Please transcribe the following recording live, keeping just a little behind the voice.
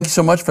Thank you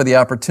so much for the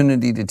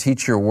opportunity to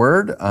teach your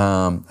word.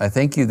 I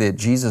thank you that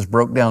Jesus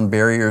broke down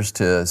barriers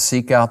to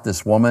seek out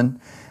this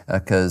woman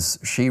because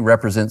she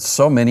represents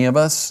so many of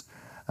us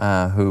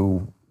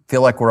who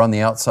feel like we're on the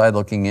outside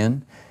looking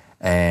in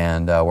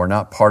and we're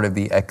not part of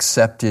the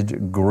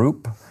accepted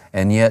group.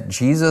 And yet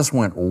Jesus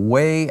went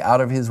way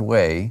out of his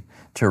way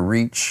to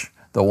reach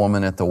the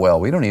woman at the well.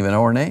 We don't even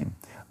know her name,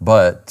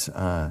 but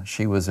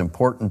she was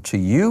important to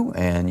you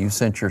and you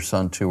sent your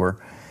son to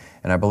her.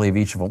 And I believe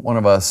each one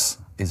of us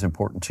is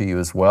important to you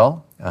as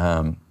well.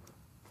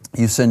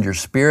 You send your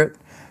Spirit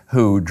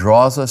who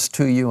draws us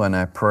to you, and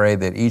I pray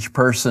that each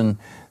person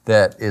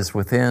that is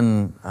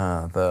within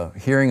the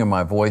hearing of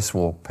my voice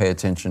will pay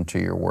attention to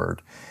your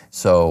word.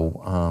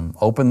 So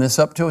open this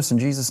up to us in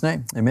Jesus'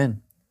 name.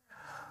 Amen.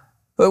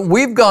 But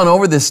we've gone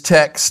over this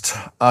text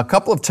a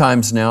couple of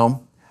times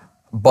now,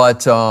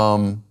 but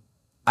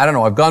I don't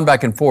know, I've gone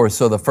back and forth.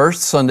 So the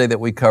first Sunday that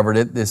we covered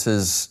it, this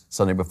is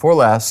Sunday before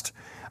last,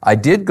 I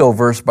did go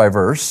verse by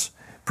verse.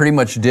 Pretty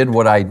much did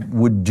what I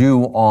would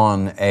do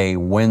on a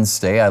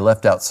Wednesday. I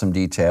left out some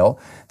detail.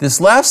 This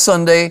last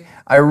Sunday,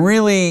 I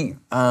really,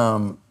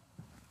 I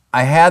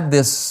had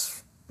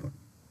this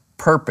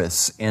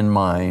purpose in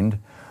mind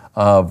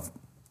of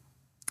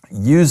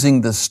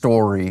using the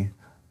story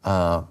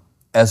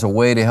as a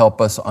way to help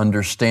us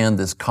understand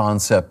this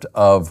concept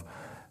of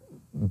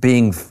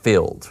being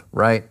filled,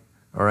 right?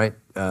 All right.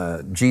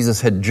 Jesus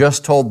had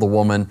just told the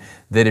woman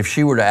that if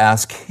she were to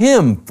ask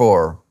him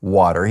for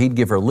water, he'd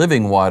give her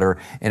living water,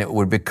 and it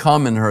would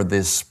become in her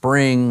this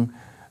spring,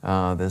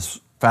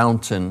 this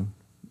fountain,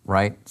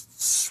 right,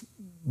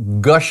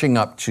 gushing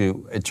up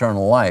to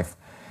eternal life.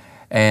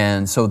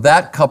 And so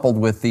that coupled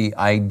with the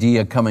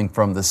idea coming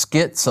from the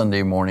skit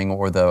Sunday morning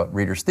or the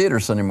Reader's Theater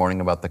Sunday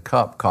morning about the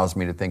cup caused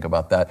me to think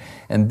about that.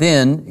 And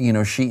then,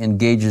 she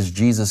engages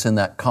Jesus in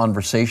that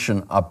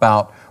conversation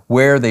about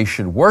where they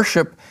should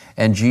worship,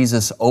 and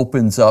Jesus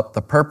opens up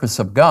the purpose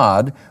of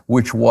God,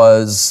 which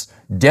was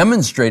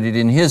demonstrated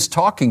in his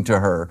talking to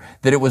her,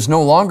 that it was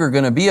no longer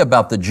going to be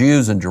about the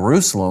Jews in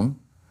Jerusalem,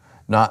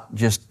 not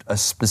just a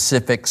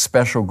specific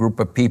special group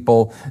of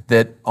people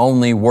that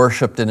only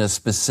worshiped in a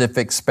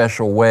specific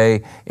special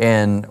way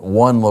in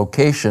one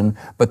location,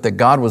 but that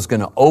God was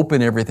going to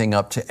open everything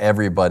up to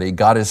everybody.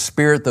 God is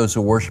spirit. Those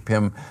who worship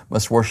him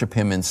must worship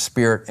him in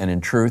spirit and in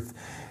truth.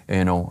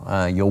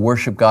 You'll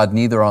worship God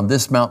neither on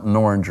this mountain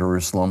nor in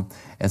Jerusalem.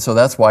 And so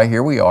that's why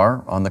here we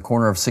are on the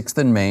corner of 6th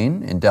and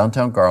Main in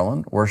downtown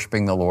Garland,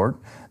 worshiping the Lord.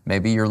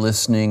 Maybe you're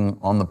listening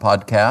on the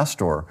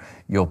podcast, or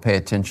you'll pay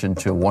attention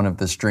to one of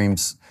the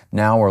streams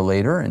now or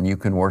later, and you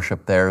can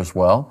worship there as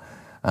well.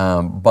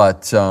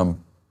 But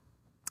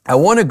I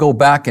want to go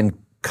back and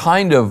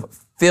kind of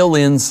fill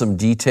in some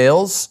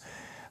details.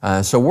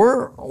 So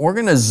we're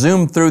going to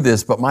zoom through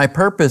this, but my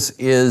purpose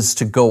is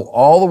to go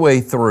all the way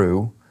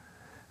through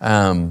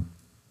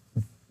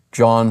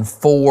John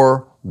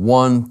 4,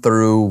 1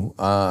 through,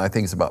 I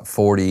think it's about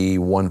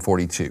 41,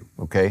 42,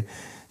 okay?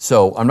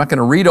 So I'm not going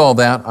to read all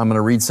that. I'm going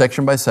to read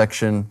section by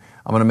section.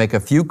 I'm going to make a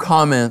few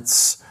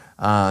comments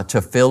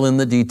to fill in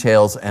the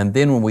details, and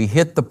then when we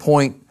hit the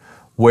point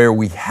where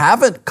we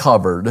haven't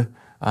covered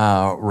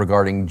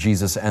regarding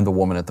Jesus and the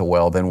woman at the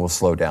well, then we'll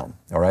slow down,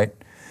 all right?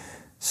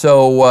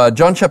 So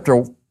John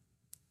chapter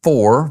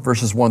 4,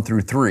 verses 1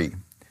 through 3.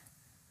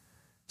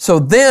 So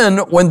then,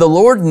 when the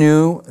Lord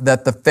knew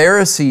that the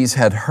Pharisees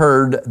had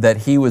heard that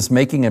he was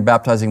making and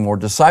baptizing more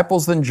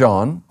disciples than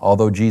John,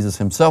 although Jesus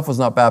himself was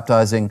not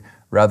baptizing,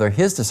 rather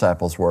his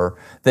disciples were,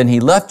 then he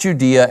left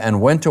Judea and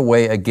went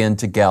away again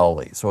to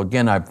Galilee. So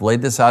again, I've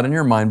laid this out in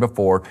your mind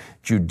before.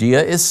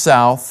 Judea is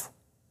south,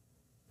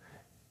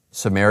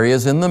 Samaria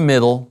is in the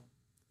middle,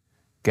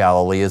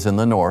 Galilee is in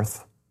the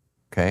north,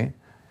 okay?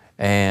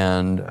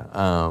 And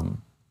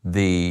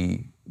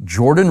the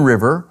Jordan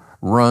River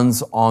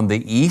runs on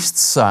the east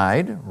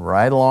side,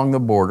 right along the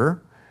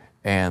border,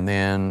 and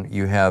then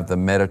you have the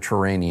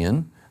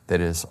Mediterranean that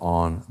is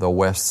on the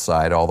west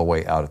side all the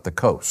way out at the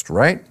coast,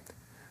 right?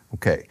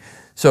 Okay,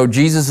 so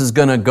Jesus is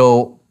going to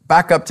go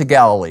back up to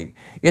Galilee.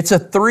 It's a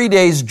 3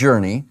 days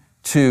journey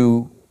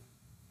to,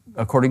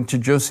 according to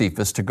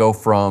Josephus, to go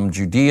from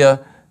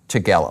Judea to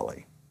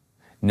Galilee.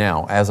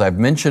 Now, as I've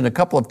mentioned a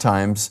couple of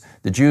times,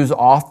 the Jews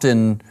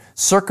often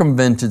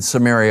circumvented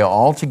Samaria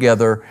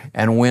altogether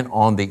and went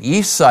on the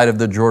east side of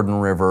the Jordan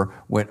River,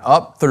 went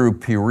up through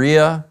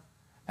Perea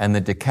and the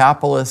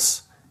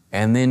Decapolis,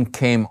 and then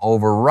came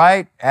over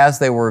right as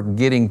they were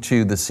getting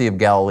to the Sea of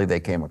Galilee, they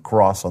came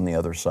across on the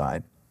other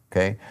side,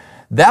 okay?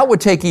 That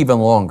would take even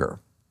longer.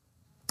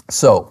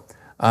 So,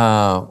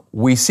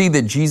 we see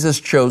that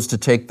Jesus chose to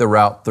take the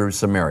route through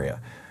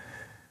Samaria.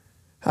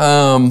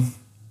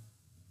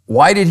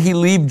 Why did he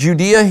leave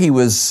Judea? He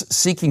was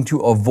seeking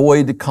to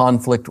avoid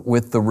conflict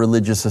with the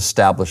religious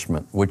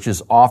establishment, which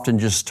is often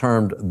just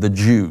termed the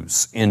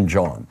Jews in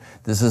John.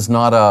 This is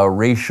not a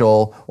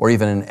racial or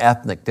even an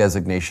ethnic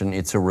designation.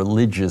 It's a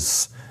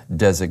religious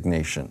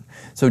designation.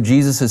 So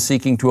Jesus is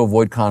seeking to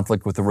avoid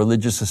conflict with the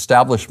religious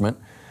establishment.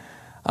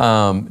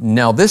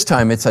 Now this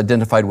time it's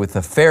identified with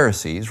the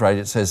Pharisees, right?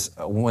 It says,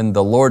 when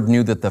the Lord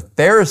knew that the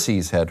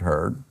Pharisees had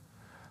heard,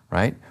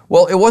 right?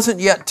 Well, it wasn't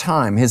yet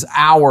time. His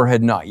hour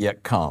had not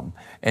yet come.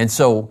 And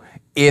so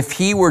if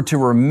he were to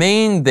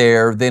remain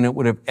there, then it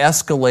would have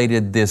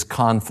escalated this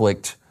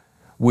conflict,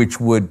 which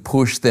would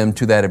push them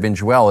to that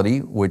eventuality,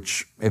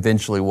 which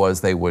eventually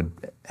was they would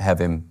have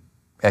him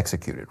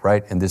executed,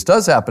 right? And this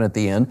does happen at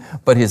the end,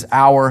 but his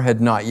hour had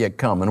not yet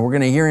come. And we're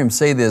going to hear him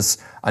say this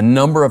a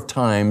number of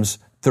times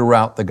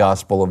throughout the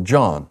Gospel of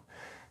John.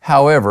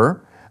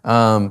 However,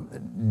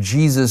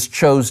 Jesus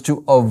chose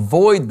to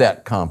avoid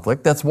that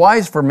conflict. That's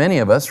wise for many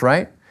of us,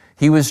 right?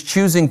 He was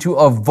choosing to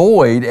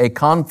avoid a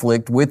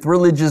conflict with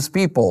religious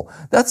people.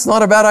 That's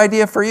not a bad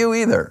idea for you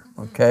either,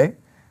 okay?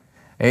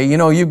 You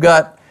know, you've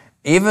got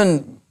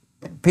even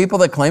people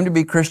that claim to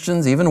be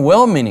Christians, even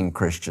well-meaning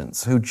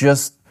Christians, who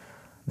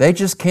they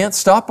just can't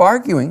stop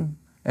arguing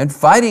and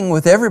fighting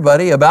with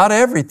everybody about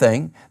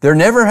everything. They're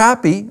never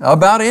happy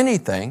about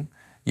anything,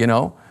 you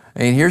know.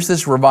 And here's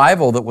this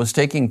revival that was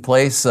taking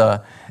place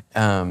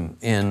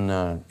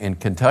in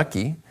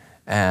Kentucky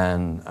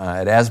and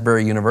at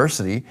Asbury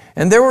University,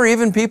 and there were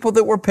even people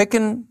that were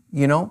picking,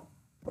 you know,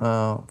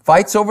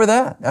 fights over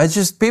that. It's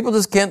just people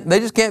just can't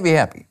be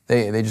happy.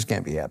 They just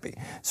can't be happy.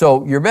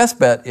 So your best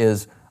bet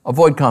is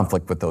avoid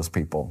conflict with those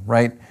people,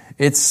 right?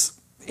 It's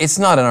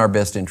not in our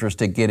best interest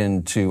to get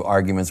into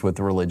arguments with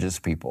the religious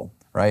people,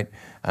 right?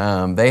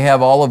 They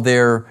have all of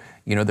their,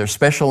 you know, their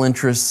special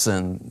interests,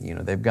 and you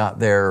know they've got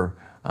their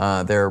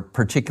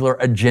particular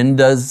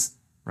agendas,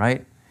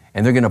 right?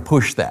 And they're going to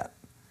push that.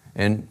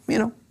 And you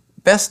know,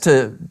 best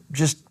to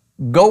just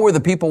go where the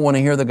people want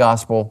to hear the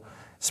gospel.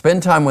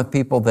 Spend time with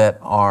people that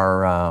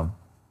are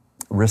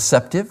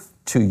receptive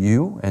to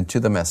you and to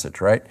the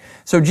message, right?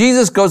 So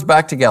Jesus goes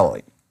back to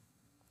Galilee.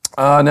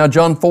 Now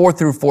John 4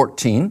 through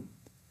 14.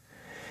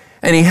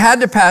 And he had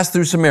to pass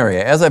through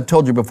Samaria. As I've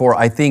told you before,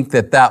 I think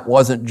that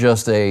wasn't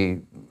just a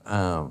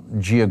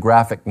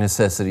geographic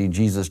necessity.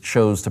 Jesus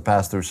chose to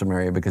pass through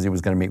Samaria because he was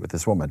going to meet with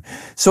this woman.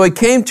 So he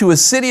came to a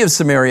city of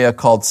Samaria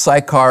called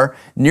Sychar,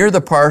 near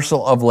the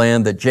parcel of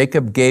land that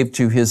Jacob gave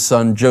to his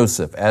son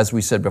Joseph. As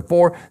we said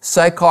before,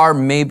 Sychar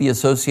may be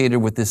associated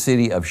with the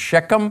city of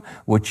Shechem,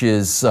 which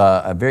is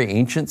a very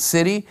ancient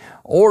city,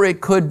 or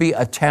it could be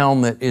a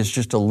town that is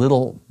just a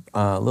little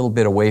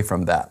bit away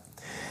from that.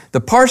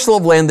 The parcel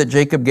of land that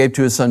Jacob gave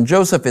to his son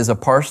Joseph is a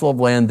parcel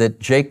of land that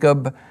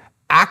Jacob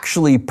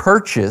actually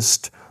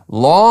purchased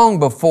long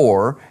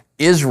before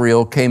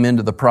Israel came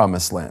into the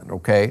promised land,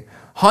 okay?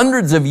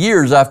 Hundreds of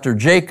years after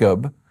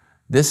Jacob,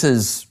 this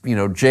is, you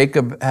know,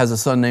 Jacob has a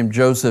son named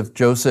Joseph.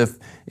 Joseph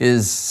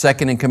is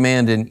second in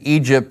command in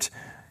Egypt,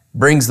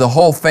 brings the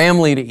whole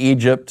family to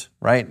Egypt,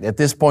 right? At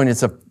this point,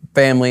 it's a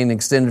family, an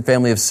extended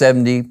family of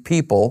 70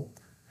 people.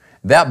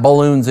 That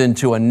balloons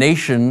into a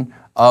nation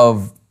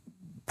of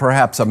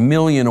perhaps 1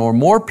 million or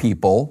more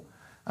people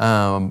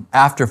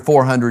after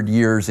 400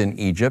 years in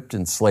Egypt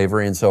and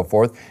slavery and so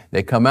forth.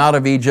 They come out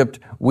of Egypt.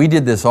 We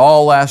did this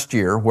all last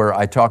year, where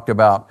I talked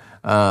about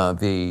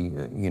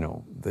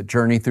the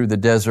journey through the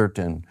desert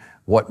and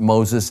what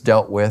Moses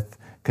dealt with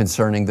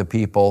concerning the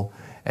people.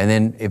 And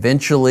then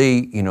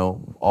eventually, you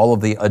know, all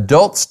of the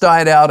adults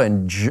died out,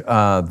 and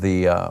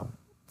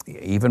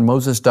even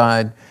Moses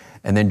died.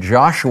 And then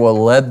Joshua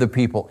led the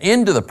people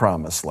into the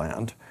promised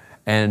land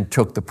and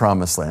took the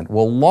promised land.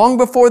 Well, long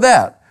before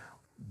that,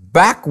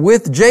 back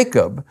with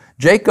Jacob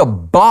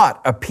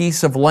bought a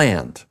piece of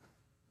land.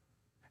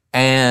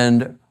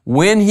 And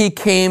when he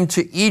came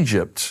to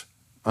Egypt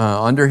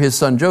under his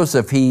son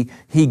Joseph, he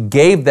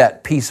gave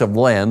that piece of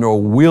land, or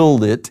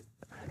willed it,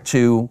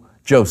 to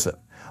Joseph.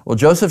 Well,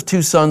 Joseph's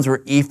two sons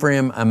were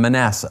Ephraim and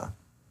Manasseh.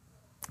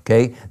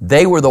 Okay?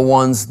 They were the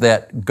ones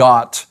that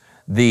got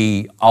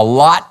the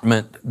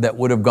allotment that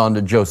would have gone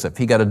to Joseph.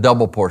 He got a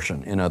double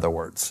portion, in other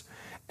words.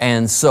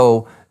 And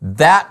so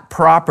that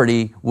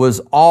property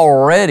was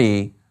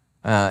already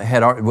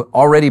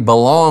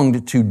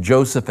belonged to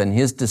Joseph and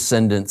his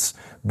descendants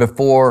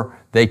before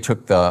they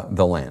took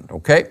the land.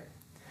 Okay.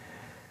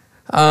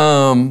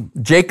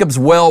 Jacob's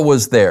well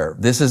was there.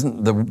 This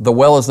isn't the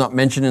well is not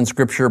mentioned in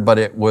Scripture, but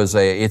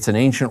it's an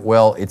ancient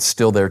well. It's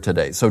still there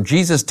today. So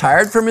Jesus,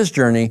 tired from his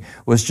journey,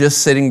 was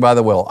just sitting by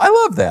the well. I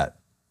love that.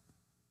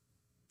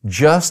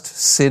 Just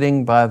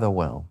sitting by the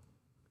well.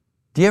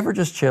 Do you ever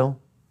just chill?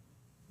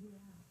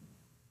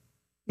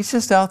 He's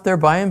just out there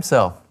by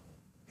himself.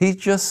 He's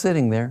just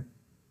sitting there.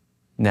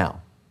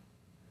 Now,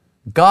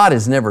 God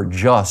is never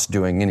just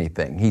doing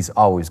anything. He's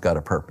always got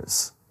a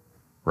purpose,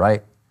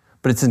 right?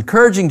 But it's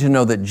encouraging to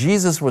know that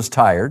Jesus was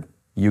tired.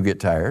 You get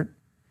tired.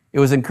 It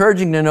was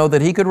encouraging to know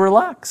that he could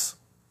relax,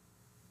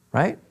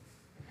 right?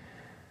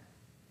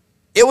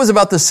 It was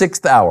about the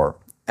 6th hour.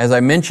 As I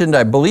mentioned,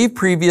 I believe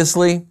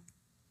previously,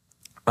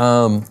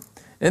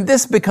 and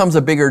this becomes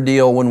a bigger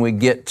deal when we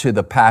get to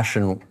the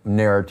Passion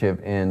narrative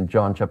in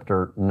John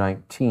chapter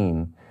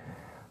 19.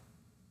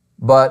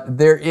 But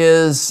there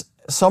is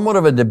somewhat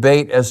of a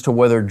debate as to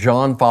whether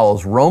John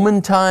follows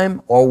Roman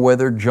time or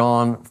whether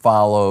John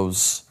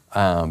follows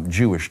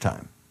Jewish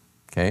time.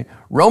 Okay?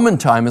 Roman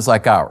time is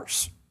like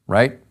ours,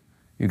 right?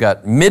 You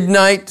got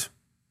midnight,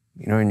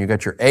 and you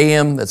got your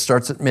AM that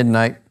starts at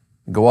midnight,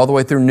 go all the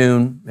way through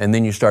noon, and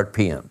then you start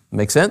PM.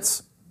 Make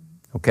sense?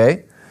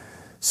 Okay?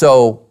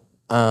 So,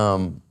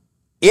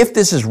 if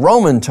this is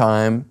Roman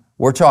time,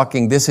 we're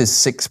talking this is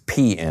 6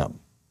 p.m.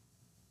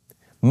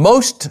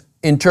 Most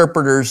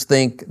interpreters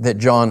think that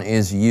John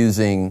is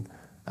using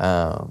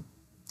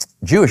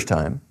Jewish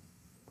time,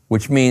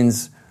 which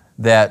means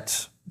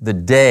that the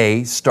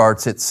day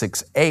starts at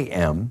 6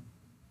 a.m.,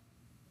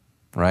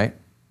 right?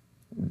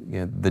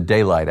 The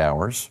daylight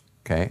hours,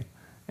 okay?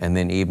 And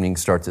then evening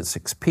starts at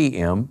 6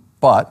 p.m.,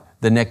 but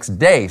the next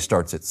day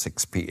starts at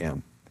 6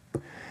 p.m.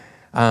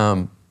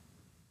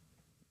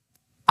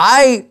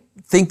 I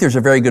think there's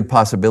a very good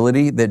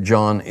possibility that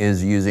John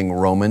is using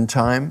Roman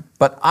time,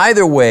 but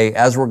either way,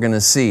 as we're going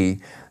to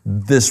see,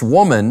 this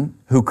woman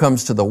who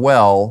comes to the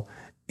well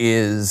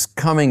is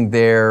coming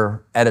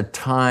there at a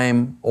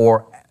time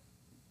or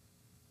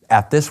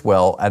at this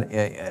well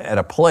at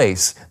a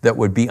place that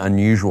would be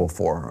unusual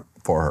for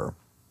her.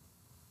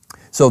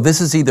 So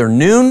this is either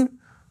noon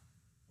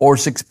or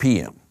 6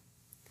 p.m.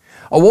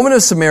 A woman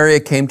of Samaria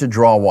came to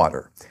draw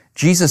water.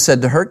 Jesus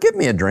said to her, "Give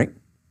me a drink,"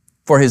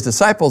 for his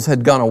disciples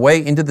had gone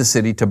away into the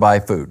city to buy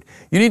food.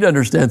 You need to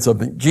understand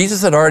something.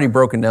 Jesus had already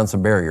broken down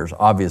some barriers,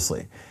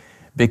 obviously,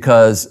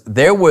 because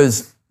there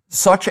was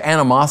such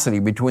animosity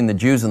between the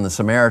Jews and the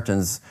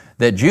Samaritans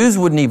that Jews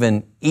wouldn't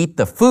even eat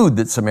the food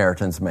that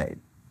Samaritans made.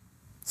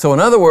 So in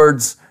other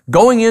words,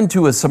 going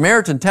into a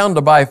Samaritan town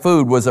to buy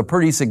food was a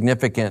pretty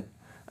significant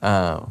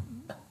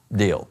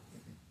deal,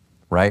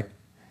 right?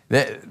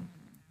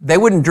 They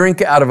wouldn't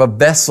drink out of a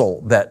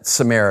vessel that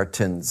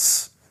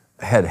Samaritans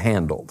had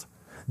handled.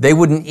 They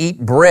wouldn't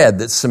eat bread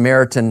that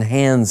Samaritan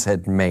hands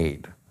had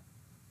made.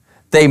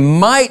 They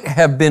might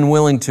have been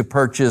willing to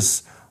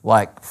purchase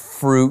like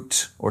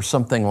fruit or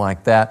something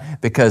like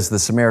that because the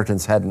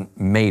Samaritans hadn't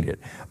made it.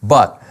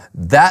 But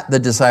that the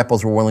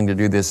disciples were willing to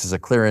do this is a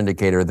clear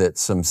indicator that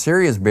some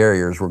serious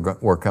barriers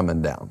were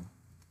coming down.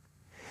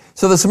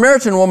 So the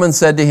Samaritan woman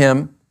said to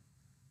him,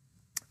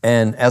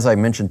 and as I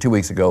mentioned 2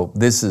 weeks ago,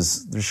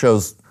 this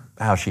shows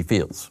how she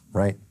feels,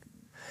 right?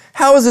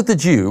 "How is it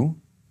that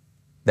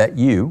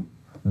you,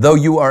 though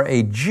you are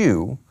a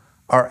Jew,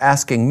 are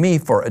asking me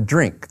for a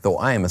drink, though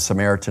I am a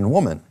Samaritan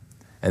woman?"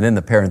 And then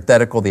the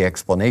parenthetical, the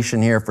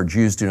explanation here for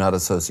Jews do not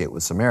associate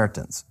with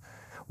Samaritans,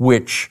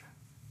 which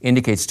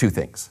indicates two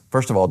things.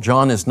 First of all,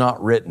 John is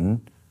not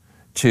written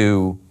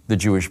to the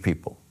Jewish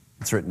people.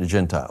 It's written to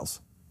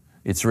Gentiles.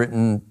 It's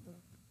written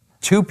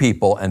to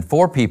people and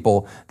for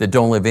people that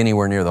don't live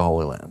anywhere near the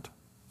Holy Land,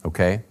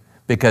 okay?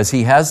 Because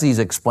he has these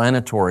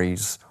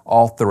explanatories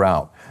all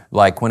throughout.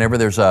 Like whenever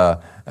there's an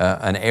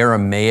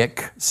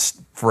Aramaic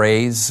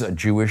phrase, a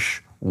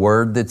Jewish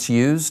word that's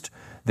used,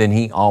 then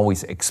he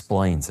always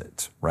explains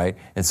it, right?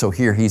 And so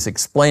here he's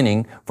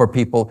explaining for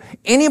people,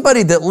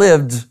 anybody that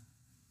lived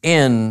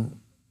in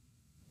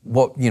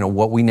what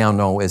we now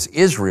know as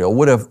Israel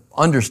would have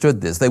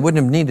understood this. They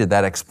wouldn't have needed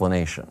that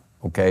explanation,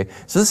 okay?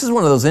 So this is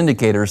one of those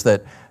indicators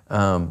that,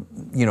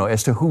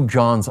 as to who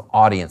John's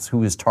audience,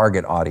 who his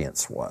target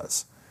audience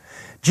was.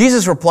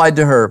 Jesus replied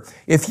to her,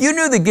 "If you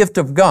knew the gift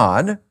of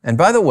God," and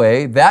by the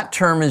way, that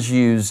term is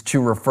used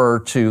to refer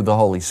to the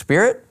Holy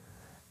Spirit,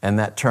 and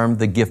that term,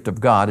 the gift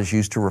of God, is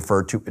used to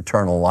refer to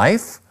eternal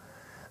life.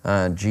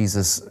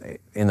 Jesus,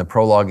 in the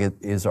prologue,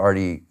 has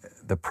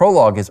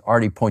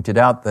already pointed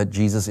out that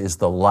Jesus is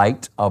the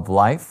light of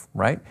life,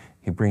 right?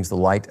 He brings the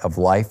light of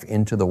life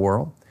into the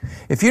world.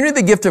 "If you knew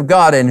the gift of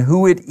God and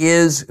who it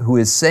is who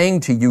is saying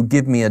to you,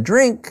 'Give me a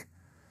drink,'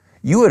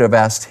 you would have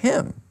asked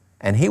him,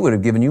 and he would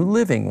have given you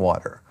living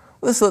water."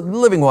 Well, this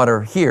living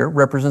water here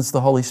represents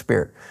the Holy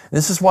Spirit.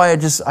 This is why I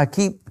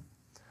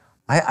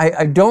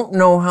don't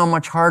know how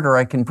much harder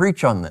I can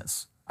preach on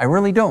this. I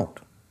really don't.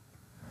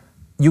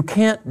 You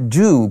can't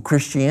do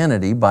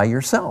Christianity by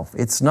yourself.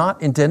 It's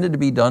not intended to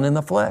be done in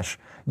the flesh.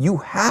 You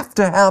have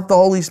to have the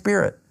Holy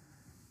Spirit.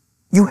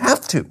 You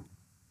have to.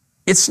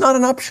 It's not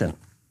an option.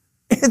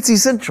 It's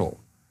essential.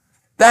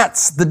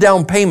 That's the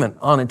down payment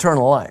on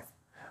eternal life.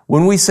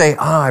 When we say,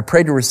 I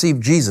pray to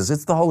receive Jesus,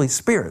 it's the Holy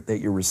Spirit that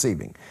you're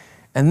receiving.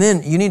 And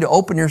then you need to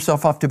open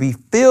yourself up to be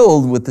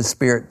filled with the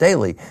Spirit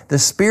daily. The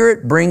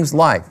Spirit brings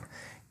life,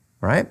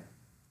 right?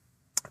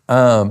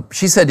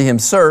 She said to him,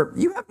 "Sir,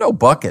 you have no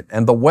bucket,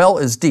 and the well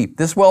is deep."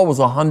 This well was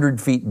 100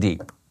 feet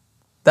deep.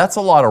 That's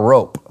a lot of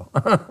rope,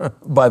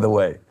 by the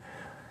way.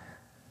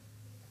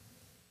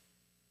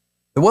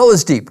 "The well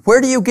is deep.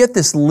 Where do you get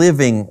this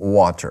living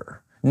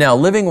water?" Now,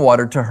 living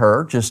water to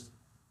her just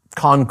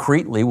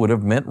concretely would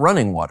have meant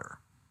running water,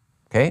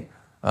 okay?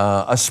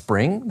 A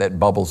spring that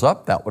bubbles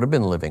up, that would have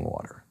been living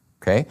water,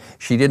 okay?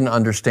 She didn't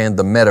understand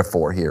the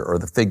metaphor here or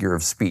the figure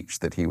of speech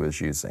that he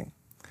was using.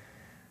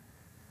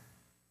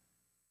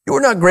 "You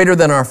are not greater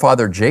than our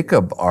father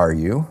Jacob, are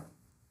you,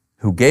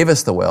 who gave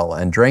us the well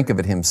and drank of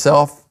it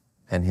himself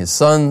and his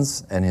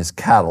sons and his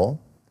cattle?"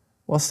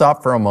 Well,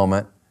 stop for a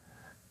moment.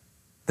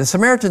 The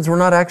Samaritans were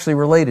not actually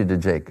related to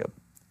Jacob.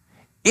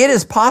 it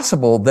is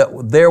possible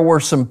that there were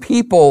some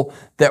people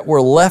that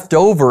were left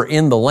over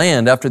in the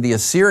land after the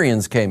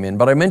Assyrians came in.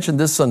 But I mentioned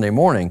this Sunday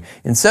morning.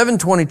 In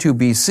 722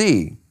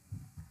 BC,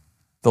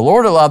 the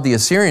Lord allowed the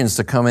Assyrians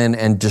to come in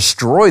and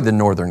destroy the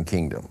northern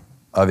kingdom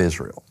of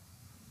Israel.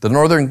 The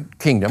northern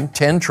kingdom,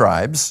 10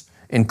 tribes,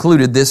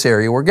 included this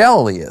area where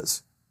Galilee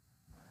is.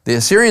 The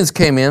Assyrians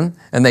came in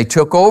and they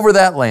took over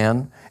that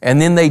land, and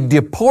then they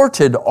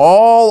deported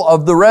all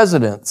of the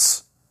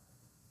residents,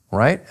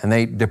 right? And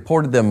they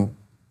deported them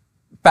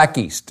back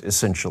east,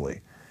 essentially.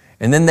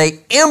 And then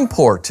they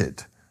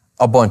imported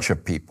a bunch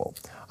of people.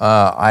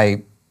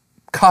 I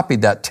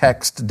copied that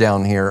text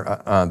down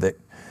here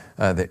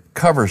that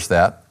covers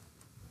that,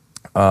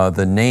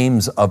 the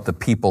names of the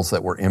peoples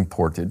that were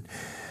imported.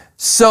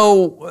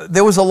 So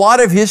there was a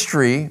lot of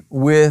history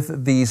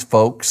with these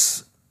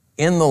folks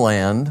in the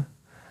land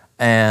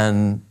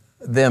and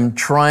them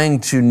trying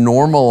to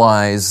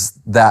normalize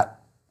that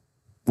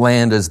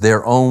land as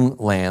their own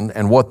land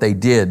and what they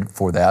did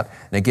for that.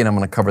 And again, I'm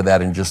going to cover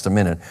that in just a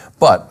minute.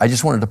 But I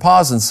just wanted to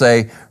pause and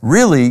say,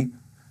 really,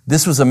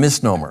 this was a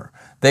misnomer.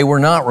 They were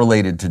not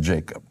related to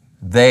Jacob.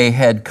 They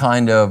had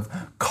kind of,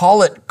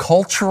 call it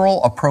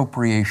cultural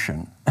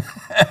appropriation.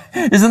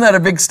 Isn't that a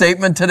big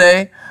statement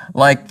today?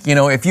 Like,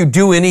 if you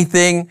do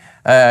anything,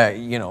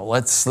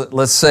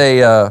 let's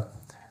say,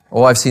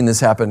 I've seen this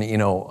happen,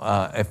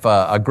 if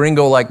a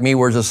gringo like me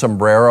wears a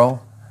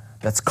sombrero,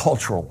 that's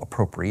cultural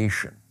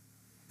appropriation.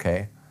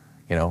 Okay,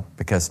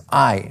 because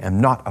I am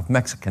not of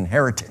Mexican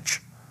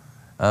heritage.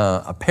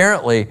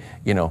 Apparently,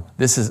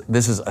 this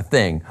is a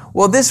thing.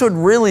 Well, this would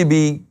really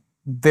be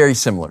very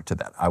similar to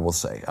that, I will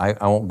say.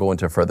 I won't go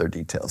into further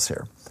details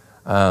here.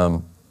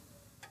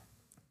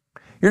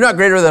 You're not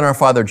greater than our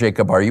father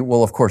Jacob, are you?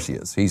 Well, of course he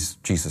is. He's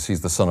Jesus. He's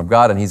the Son of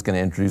God, and he's going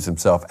to introduce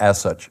himself as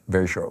such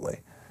very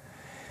shortly.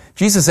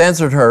 Jesus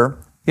answered her.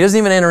 He doesn't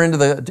even enter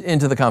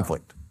into the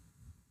conflict.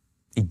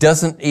 He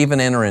doesn't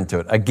even enter into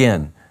it.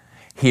 Again,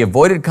 he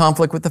avoided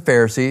conflict with the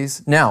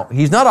Pharisees. Now,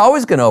 he's not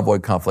always going to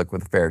avoid conflict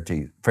with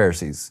the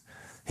Pharisees.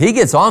 He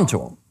gets onto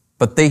them,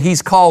 but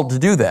he's called to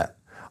do that.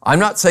 I'm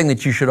not saying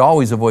that you should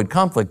always avoid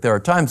conflict. There are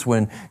times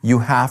when you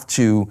have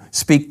to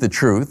speak the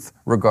truth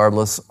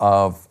regardless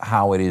of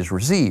how it is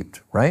received,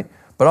 right?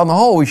 But on the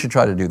whole, we should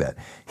try to do that.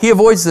 He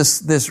avoids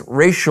this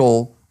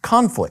racial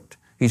conflict.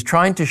 He's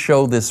trying to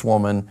show this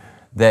woman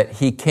that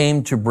he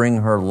came to bring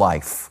her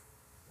life,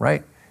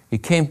 right? He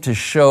came to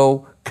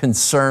show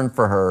concern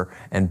for her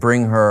and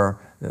bring her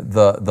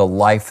the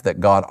life that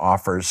God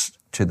offers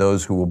to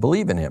those who will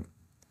believe in him.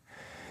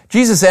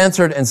 Jesus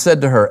answered and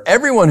said to her,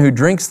 everyone who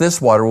drinks this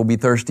water will be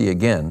thirsty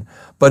again,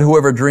 but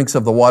whoever drinks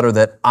of the water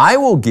that I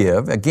will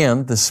give,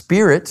 again, the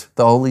Spirit,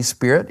 the Holy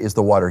Spirit is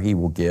the water he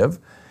will give,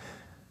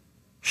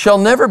 shall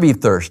never be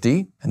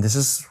thirsty, and this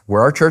is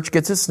where our church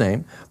gets its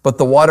name, but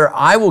the water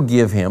I will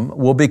give him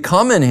will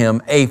become in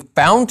him a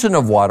fountain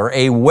of water,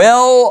 a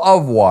well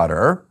of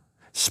water,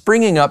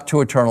 springing up to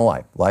eternal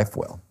life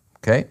well,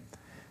 okay?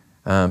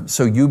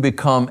 So you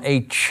become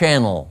a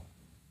channel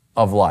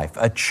of life,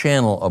 a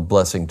channel of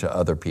blessing to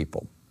other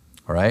people,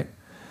 all right?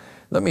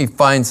 Let me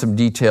find some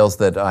details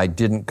that I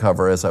didn't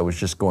cover as I was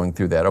just going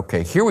through that.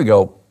 Okay, here we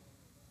go.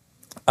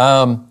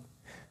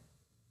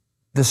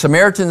 The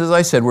Samaritans, as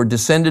I said, were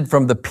descended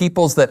from the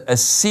peoples that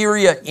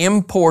Assyria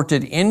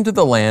imported into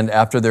the land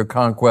after their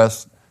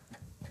conquest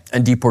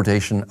and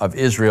deportation of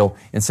Israel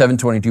in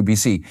 722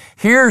 BC.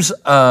 Here's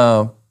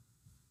a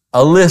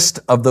list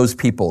of those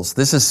peoples.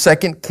 This is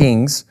 2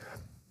 Kings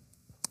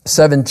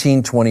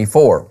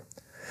 17:24.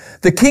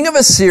 The king of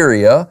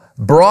Assyria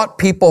brought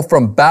people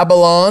from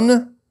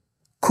Babylon,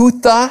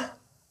 Cutha,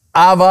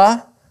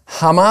 Ava,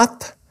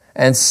 Hamath,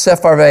 and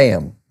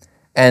Sepharvaim,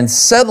 and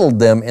settled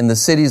them in the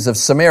cities of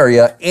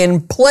Samaria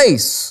in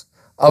place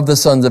of the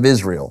sons of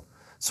Israel.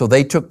 So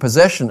they took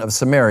possession of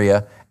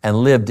Samaria and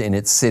lived in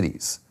its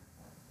cities.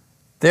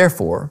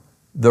 Therefore,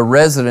 the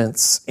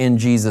residents in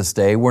Jesus'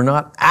 day were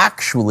not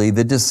actually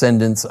the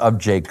descendants of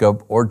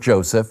Jacob or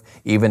Joseph,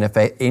 even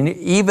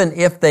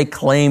if they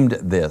claimed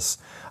this.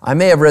 I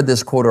may have read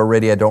this quote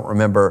already, I don't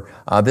remember.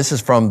 This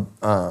is from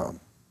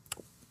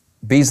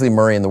Beasley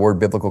Murray in the Word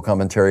Biblical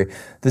Commentary.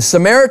 The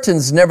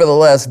Samaritans,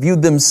 nevertheless,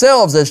 viewed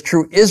themselves as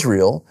true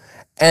Israel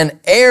and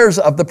heirs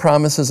of the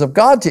promises of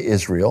God to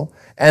Israel,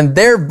 and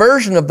their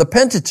version of the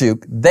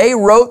Pentateuch, they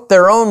wrote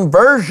their own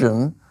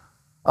version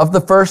of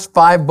the first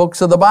 5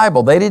 books of the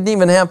Bible. They didn't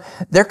even have,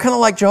 they're kind of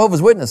like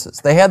Jehovah's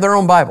Witnesses. They had their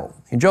own Bible.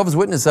 And Jehovah's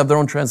Witnesses have their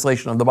own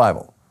translation of the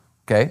Bible,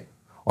 okay?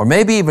 Or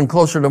maybe even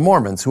closer to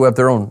Mormons who have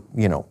their own,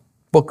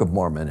 Book of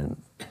Mormon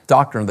and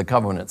Doctrine of the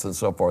Covenants and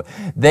so forth.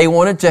 They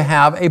wanted to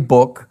have a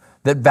book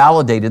that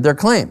validated their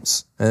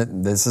claims.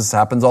 This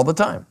happens all the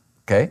time,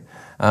 okay?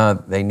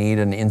 They need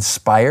an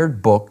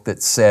inspired book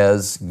that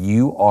says,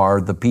 you are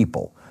the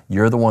people.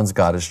 You're the ones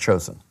God has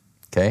chosen,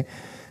 okay?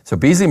 So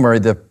Beasley Murray,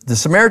 the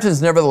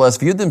Samaritans nevertheless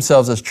viewed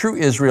themselves as true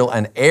Israel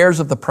and heirs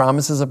of the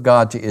promises of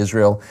God to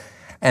Israel,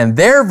 and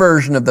their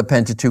version of the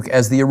Pentateuch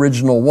as the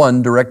original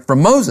one direct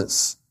from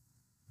Moses.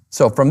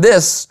 So from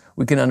this,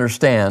 we can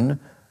understand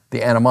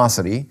the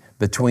animosity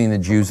between the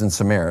Jews and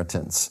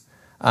Samaritans.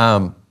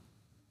 As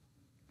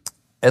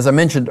I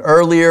mentioned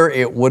earlier,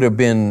 it would have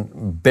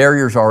been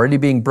barriers already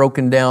being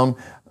broken down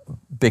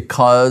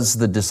because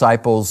the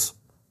disciples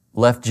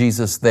left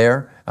Jesus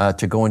there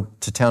to go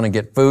into town and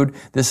get food.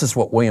 This is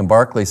what William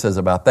Barclay says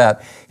about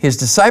that. His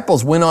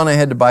disciples went on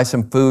ahead to buy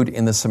some food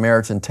in the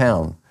Samaritan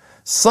town.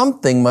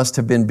 Something must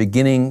have been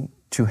beginning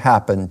to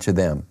happen to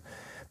them.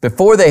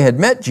 Before they had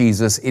met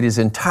Jesus, it is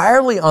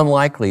entirely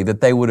unlikely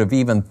that they would have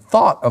even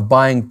thought of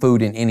buying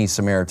food in any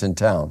Samaritan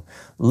town.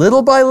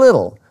 Little by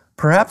little,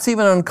 perhaps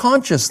even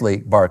unconsciously,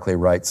 Barclay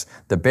writes,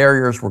 the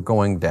barriers were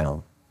going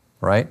down,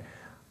 right?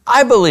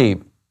 I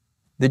believe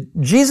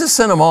that Jesus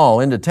sent them all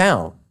into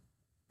town,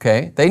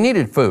 okay? They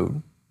needed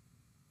food,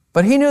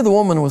 but he knew the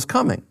woman was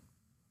coming.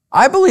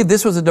 I believe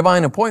this was a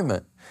divine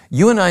appointment.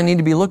 You and I need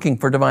to be looking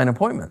for divine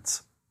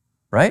appointments,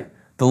 right?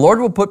 The Lord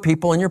will put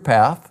people in your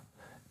path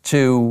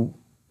to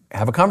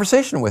have a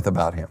conversation with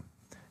about him.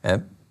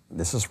 And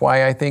this is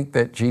why I think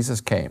that Jesus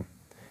came.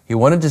 He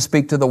wanted to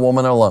speak to the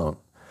woman alone.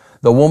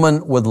 The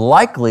woman would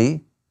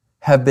likely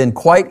have been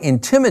quite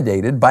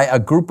intimidated by a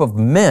group of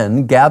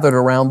men gathered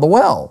around the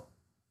well.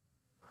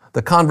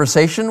 The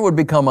conversation would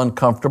become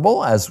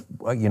uncomfortable, as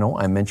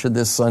I mentioned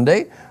this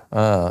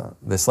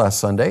last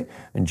Sunday,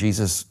 and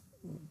Jesus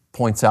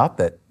points out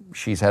that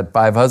she's had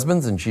 5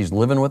 husbands and she's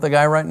living with a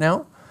guy right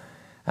now.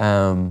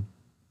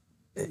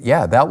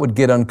 That would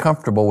get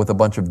uncomfortable with a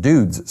bunch of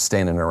dudes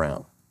standing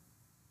around.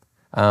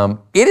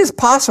 It is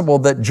possible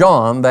that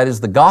John, that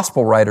is the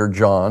gospel writer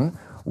John,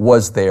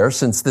 was there,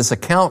 since this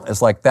account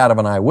is like that of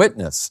an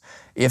eyewitness.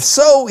 If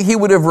so, he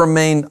would have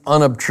remained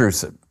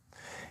unobtrusive.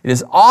 It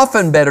is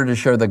often better to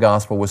share the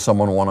gospel with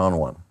someone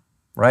one-on-one,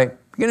 right?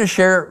 You're going to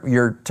share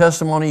your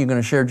testimony, you're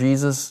going to share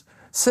Jesus,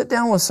 sit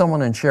down with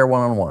someone and share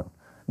one-on-one.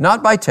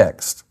 Not by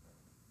text,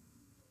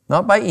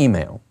 not by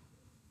email.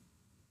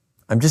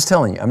 I'm just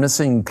telling you, I'm not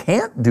saying you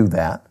can't do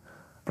that,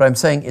 but I'm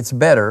saying it's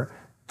better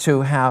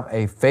to have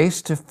a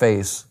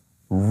face-to-face,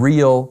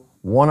 real,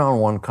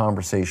 one-on-one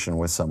conversation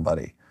with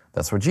somebody.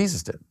 That's what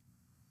Jesus did.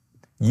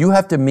 You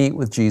have to meet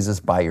with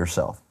Jesus by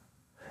yourself.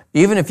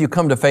 Even if you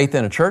come to faith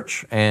in a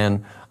church,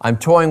 and I'm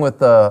toying with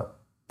the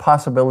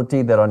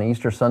possibility that on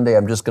Easter Sunday,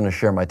 I'm just going to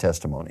share my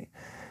testimony.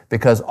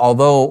 Because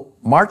although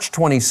March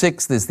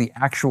 26th is the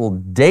actual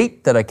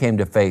date that I came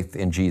to faith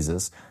in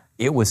Jesus,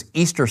 it was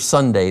Easter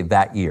Sunday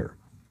that year.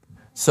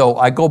 So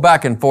I go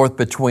back and forth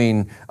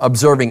between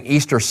observing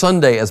Easter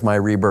Sunday as my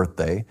rebirth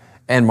day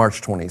and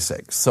March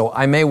 26th. So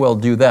I may well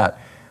do that.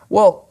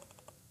 Well,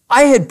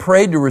 I had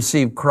prayed to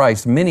receive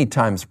Christ many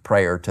times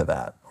prior to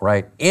that,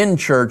 right? In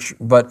church,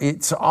 but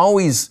it's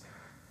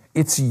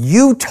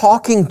you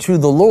talking to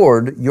the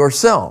Lord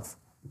yourself.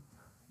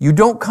 You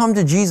don't come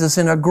to Jesus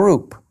in a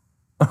group,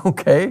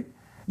 okay?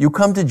 You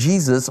come to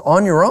Jesus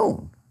on your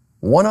own,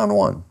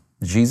 one-on-one.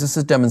 Jesus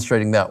is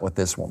demonstrating that with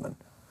this woman.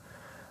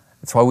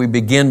 That's why we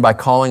begin by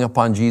calling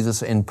upon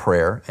Jesus in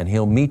prayer, and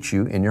he'll meet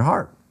you in your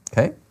heart,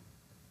 okay?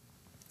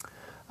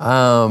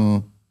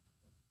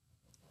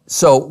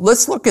 So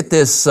let's look at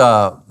this.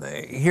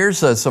 Here's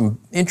some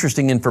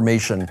interesting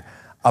information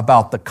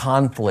about the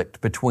conflict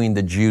between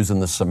the Jews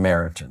and the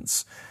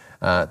Samaritans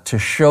to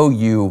show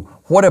you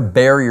what a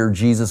barrier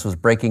Jesus was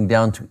breaking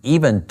down to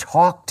even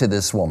talk to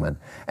this woman,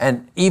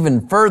 and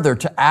even further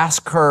to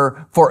ask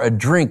her for a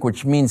drink,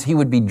 which means he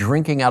would be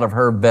drinking out of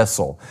her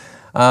vessel.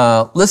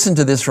 Listen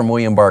to this from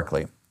William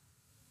Barclay.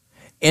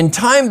 In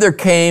time there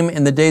came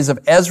in the days of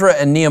Ezra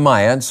and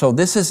Nehemiah, and so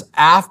this is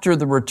after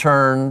the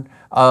return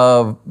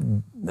of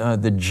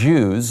the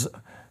Jews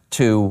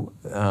to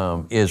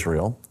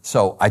Israel.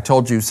 So I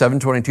told you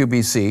 722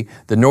 BC,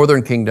 the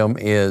northern kingdom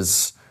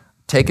is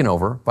taken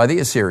over by the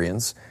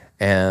Assyrians,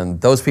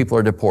 and those people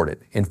are deported.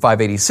 In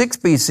 586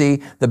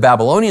 BC, the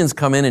Babylonians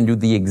come in and do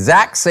the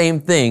exact same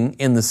thing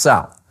in the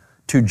south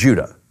to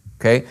Judah.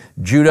 Okay,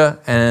 Judah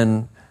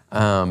and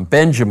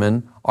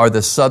Benjamin are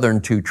the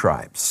southern 2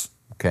 tribes.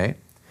 Okay,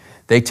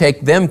 they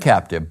take them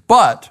captive,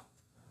 but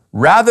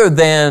rather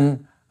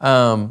than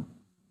the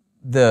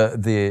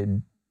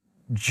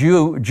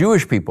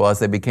Jewish people, as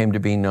they became to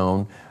be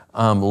known,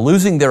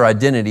 losing their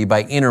identity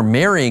by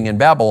intermarrying in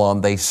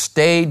Babylon, they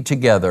stayed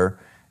together,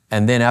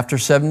 and then after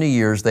 70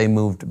 years, they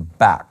moved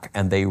back,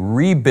 and they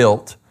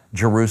rebuilt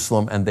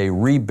Jerusalem, and they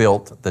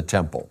rebuilt the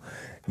temple.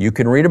 You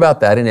can read about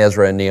that in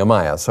Ezra and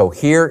Nehemiah. So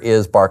here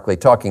is Barclay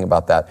talking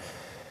about that.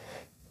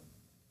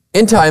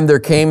 In time there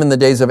came in the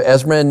days of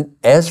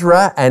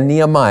Ezra and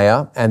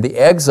Nehemiah, and the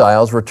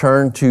exiles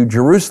returned to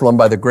Jerusalem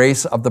by the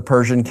grace of the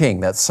Persian king,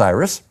 that's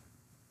Cyrus.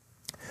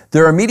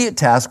 Their immediate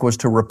task was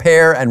to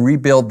repair and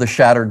rebuild the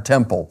shattered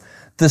temple.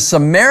 The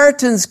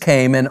Samaritans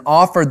came and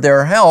offered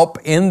their help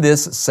in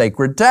this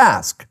sacred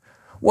task.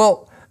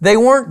 Well, they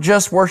weren't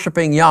just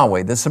worshiping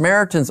Yahweh. The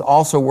Samaritans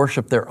also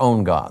worshiped their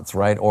own gods,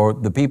 right? Or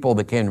the people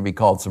that came to be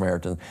called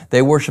Samaritans,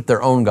 they worshiped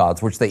their own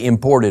gods, which they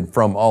imported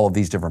from all of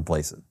these different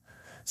places.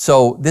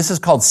 So this is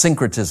called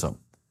syncretism.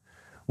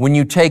 When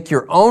you take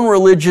your own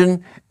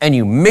religion and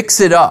you mix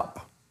it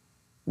up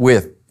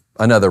with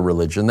another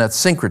religion, that's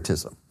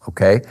syncretism,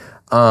 okay?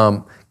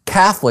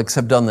 Catholics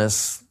have done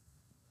this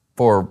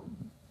for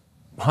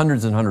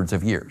hundreds and hundreds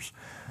of years.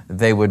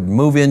 They would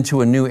move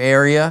into a new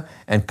area,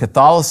 and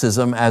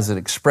Catholicism, as it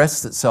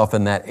expressed itself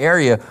in that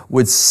area,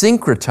 would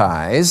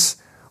syncretize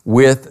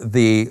with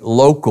the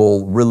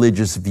local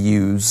religious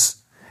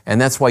views. And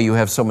that's why you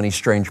have so many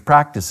strange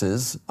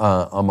practices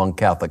among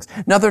Catholics.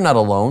 Now, they're not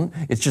alone.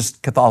 It's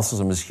just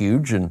Catholicism is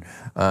huge, and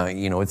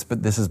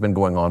this has been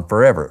going on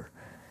forever.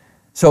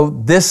 So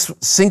this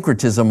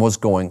syncretism was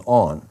going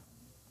on.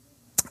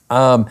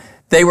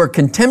 They were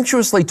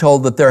contemptuously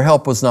told that their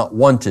help was not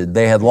wanted.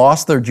 They had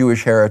lost their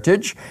Jewish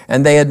heritage,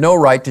 and they had no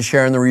right to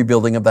share in the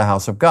rebuilding of the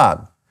house of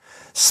God.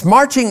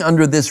 Smarting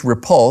under this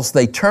repulse,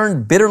 they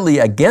turned bitterly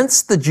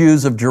against the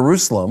Jews of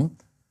Jerusalem.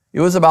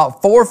 It was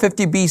about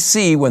 450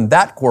 BC when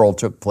that quarrel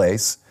took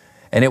place,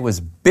 and it was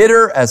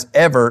bitter as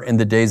ever in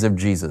the days of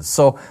Jesus.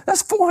 So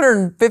that's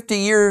 450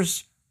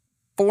 years,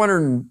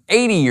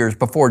 480 years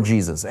before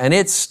Jesus, and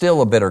it's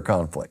still a bitter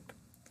conflict.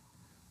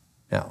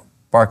 Now,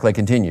 Barclay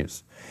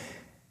continues.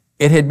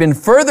 It had been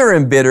further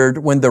embittered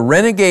when the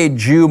renegade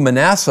Jew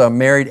Manasseh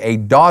married a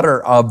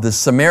daughter of the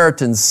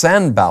Samaritan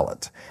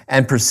Sanballat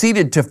and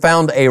proceeded to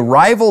found a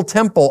rival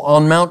temple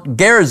on Mount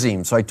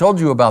Gerizim. So I told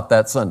you about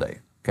that Sunday,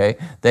 okay?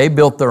 They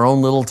built their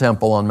own little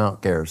temple on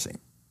Mount Gerizim,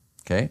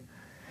 okay?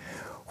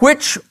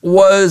 Which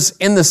was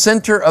in the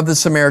center of the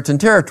Samaritan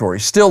territory.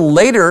 Still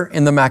later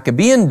in the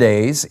Maccabean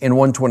days, in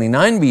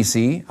 129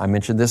 BC, I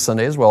mentioned this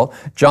Sunday as well,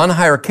 John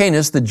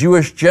Hyrcanus, the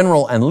Jewish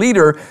general and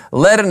leader,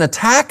 led an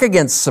attack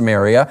against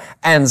Samaria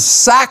and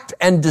sacked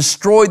and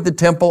destroyed the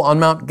temple on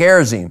Mount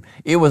Gerizim.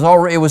 It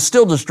was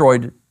still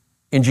destroyed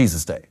in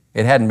Jesus' day.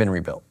 It hadn't been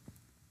rebuilt.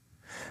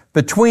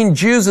 Between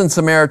Jews and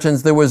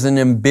Samaritans, there was an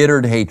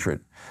embittered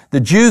hatred. The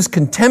Jews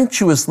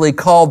contemptuously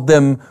called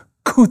them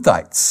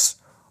Kuthites,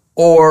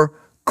 or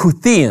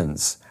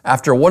Kuthians,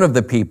 after one of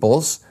the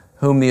peoples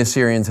whom the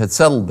Assyrians had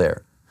settled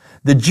there.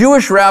 The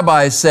Jewish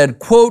rabbis said,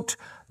 quote,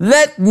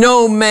 "Let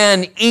no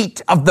man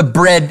eat of the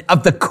bread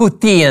of the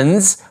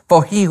Kuthians,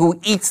 for he who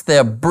eats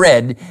their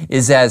bread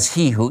is as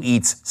he who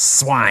eats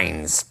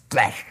swine's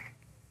flesh."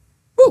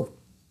 Woo!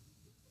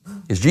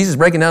 Is Jesus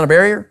breaking down a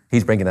barrier?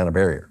 He's breaking down a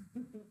barrier.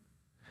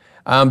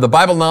 The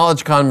Bible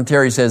Knowledge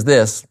Commentary says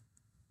this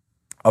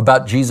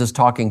about Jesus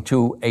talking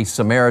to a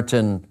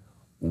Samaritan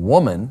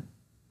woman.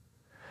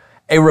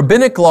 A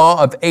rabbinic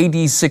law of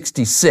AD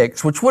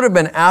 66, which would have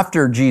been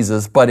after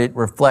Jesus, but it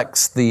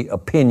reflects the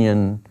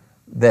opinion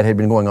that had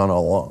been going on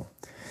all along,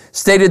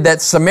 stated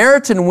that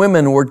Samaritan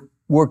women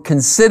were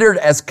considered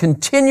as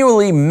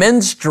continually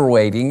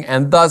menstruating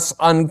and thus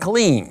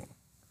unclean.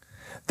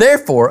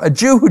 Therefore, a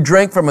Jew who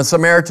drank from a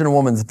Samaritan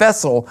woman's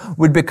vessel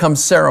would become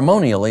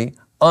ceremonially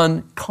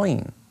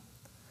unclean.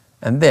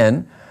 And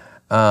then,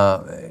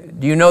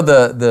 do you know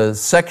the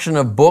section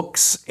of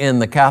books in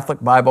the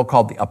Catholic Bible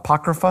called the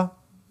Apocrypha?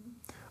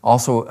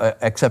 Also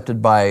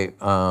accepted by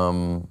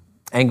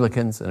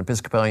Anglicans and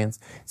Episcopalians.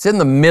 It's in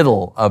the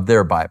middle of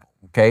their Bible,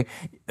 okay?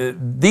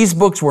 These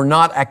books were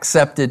not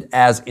accepted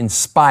as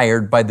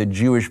inspired by the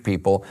Jewish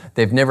people.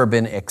 They've never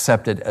been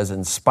accepted as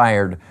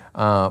inspired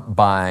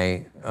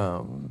by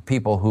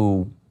people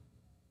who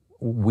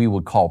we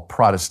would call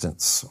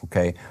Protestants,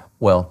 okay?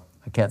 Well,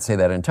 I can't say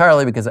that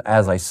entirely because,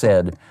 as I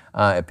said,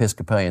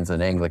 Episcopalians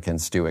and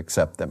Anglicans do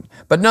accept them.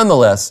 But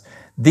nonetheless,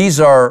 these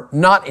are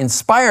not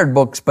inspired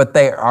books, but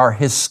they are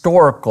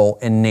historical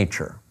in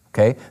nature,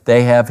 okay?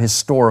 They have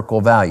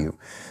historical value.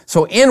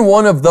 So in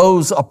one of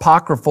those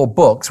apocryphal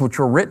books, which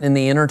were written in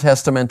the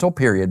intertestamental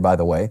period, by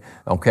the way,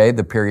 okay,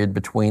 the period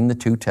between the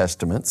two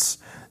testaments,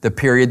 the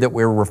period that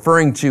we're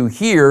referring to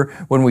here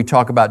when we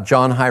talk about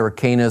John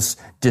Hyrcanus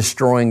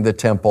destroying the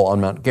temple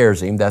on Mount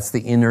Gerizim, that's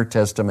the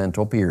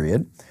intertestamental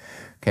period,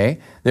 okay?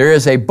 There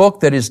is a book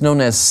that is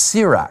known as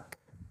Sirach.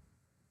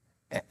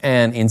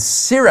 And in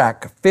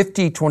Sirach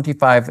 50,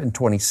 25, and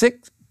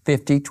 26,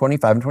 50,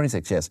 25, and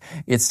 26, yes,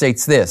 it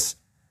states this: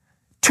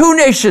 "Two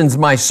nations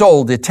my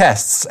soul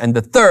detests, and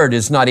the third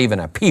is not even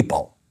a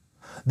people.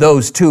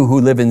 Those two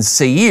who live in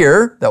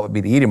Seir," that would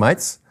be the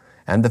Edomites,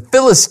 "and the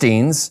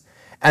Philistines,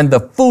 and the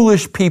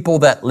foolish people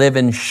that live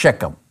in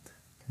Shechem."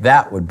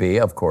 That would be,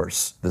 of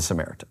course, the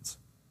Samaritans.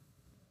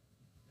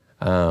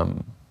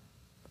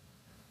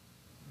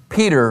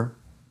 Peter,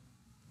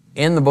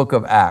 in the book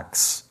of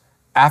Acts,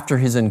 after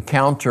his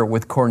encounter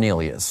with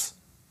Cornelius.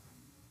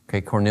 Okay,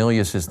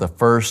 Cornelius is the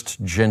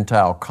first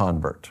Gentile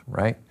convert,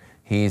 right?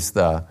 He's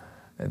the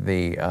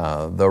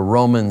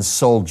Roman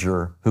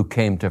soldier who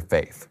came to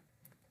faith.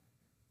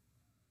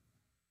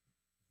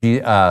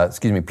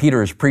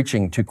 Peter is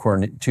preaching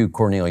to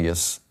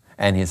Cornelius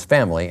and his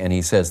family, and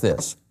he says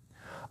this.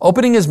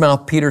 Opening his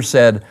mouth, Peter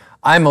said,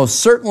 "I most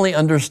certainly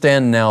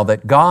understand now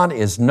that God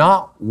is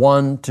not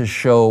one to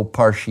show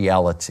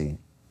partiality.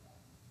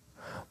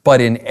 But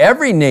in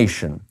every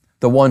nation,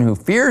 the one who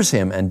fears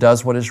him and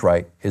does what is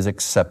right is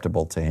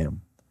acceptable to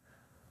him."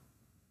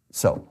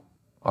 So,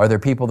 are there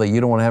people that you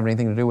don't want to have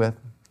anything to do with?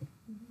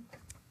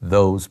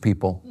 Those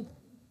people.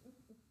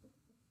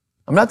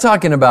 I'm not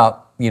talking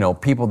about,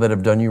 people that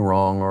have done you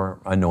wrong or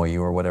annoy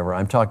you or whatever.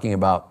 I'm talking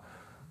about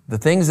the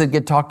things that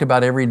get talked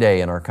about every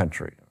day in our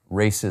country.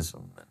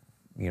 Racism,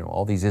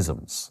 all these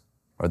isms,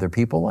 Are there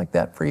people like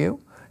that for you?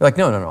 You're like,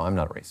 no, I'm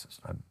not a racist.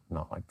 I'm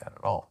not like that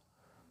at all.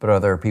 But are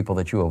there people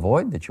that you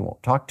avoid, that you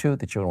won't talk to,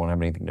 that you don't want to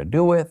have anything to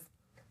do with?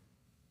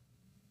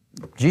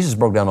 Jesus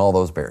broke down all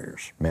those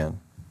barriers, man.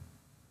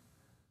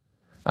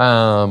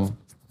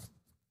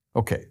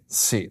 Okay,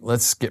 see,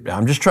 let's skip.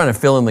 I'm just trying to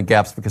fill in the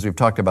gaps because we've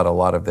talked about a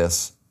lot of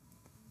this.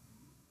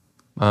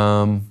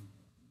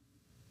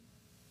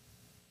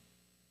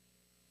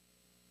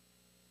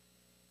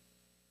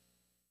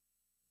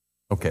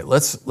 Okay,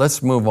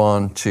 let's move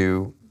on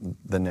to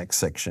the next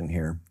section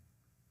here.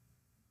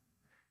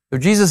 So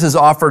Jesus has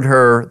offered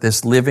her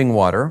this living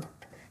water.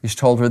 He's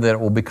told her that it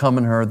will become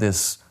in her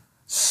this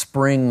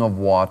spring of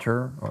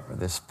water, or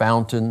this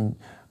fountain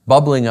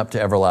bubbling up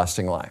to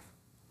everlasting life.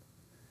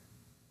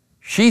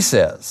 She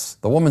says,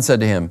 the woman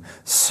said to him,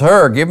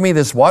 "Sir, give me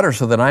this water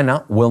so that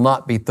I will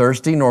not be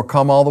thirsty, nor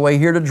come all the way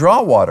here to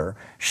draw water."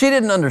 She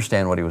didn't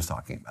understand what he was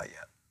talking about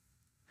yet.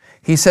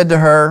 He said to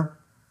her,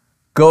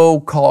 "Go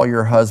call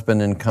your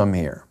husband and come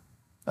here."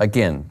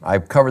 Again,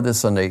 I've covered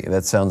this Sunday.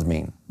 That sounds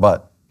mean,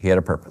 but he had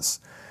a purpose.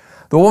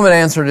 The woman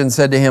answered and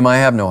said to him, "I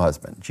have no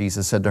husband."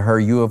 Jesus said to her,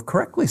 "You have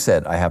correctly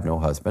said, 'I have no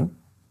husband.'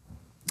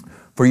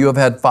 For you have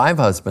had 5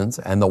 husbands,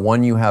 and the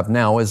one you have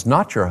now is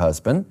not your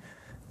husband.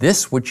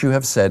 This which you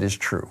have said is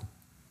true."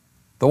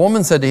 The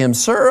woman said to him,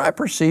 "Sir, I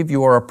perceive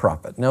you are a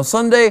prophet." Now,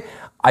 Sunday,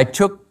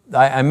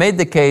 I made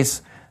the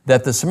case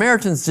that the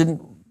Samaritans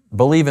didn't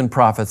believe in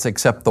prophets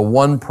except the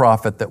one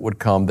prophet that would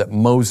come that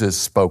Moses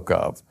spoke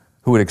of,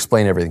 who would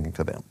explain everything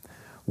to them,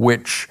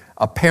 which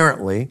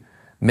apparently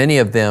many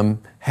of them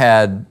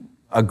had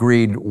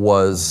agreed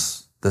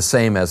was the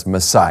same as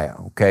Messiah,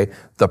 okay?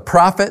 The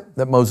prophet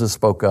that Moses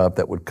spoke of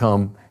that would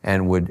come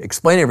and would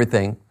explain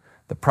everything,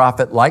 the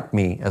prophet like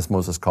me, as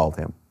Moses called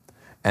him,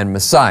 and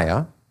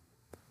Messiah,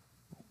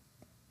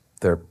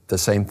 they're the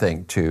same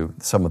thing to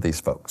some of these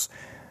folks.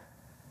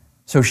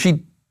 So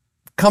she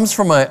comes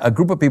from a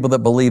group of people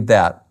that believe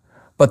that.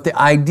 But the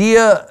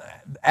idea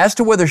as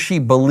to whether she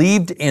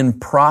believed in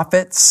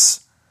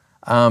prophets,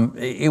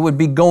 it would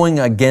be going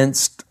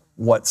against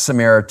what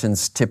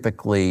Samaritans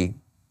typically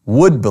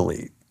would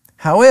believe.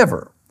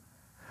 However,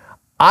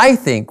 I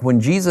think when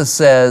Jesus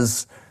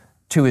says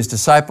to his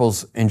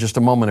disciples, in just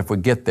a moment if we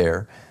get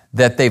there,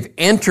 that they've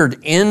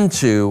entered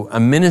into a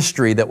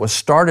ministry that was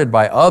started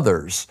by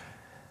others,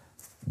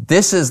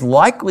 this is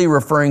likely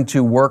referring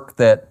to work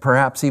that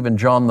perhaps even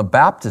John the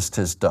Baptist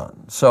has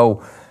done.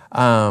 So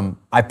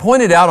I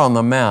pointed out on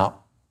the map,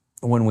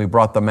 when we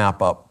brought the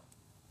map up,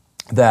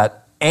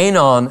 that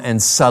Anon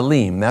and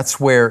Salim, that's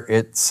where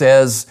it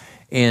says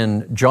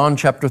in John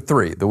chapter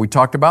 3, that we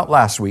talked about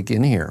last week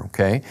in here,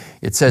 okay?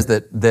 It says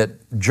that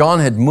John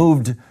had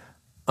moved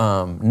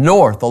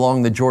north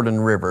along the Jordan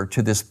River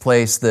to this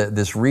place,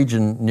 this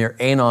region near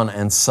Anon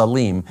and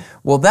Salim.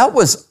 Well, that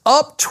was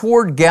up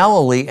toward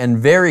Galilee and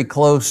very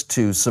close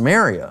to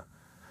Samaria.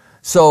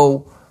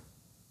 So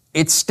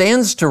it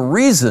stands to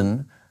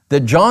reason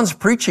that John's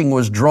preaching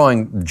was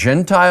drawing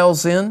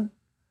Gentiles in,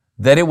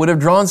 that it would have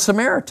drawn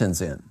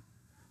Samaritans in.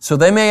 So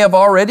they may have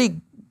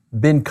already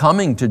been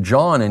coming to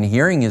John and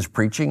hearing his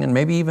preaching and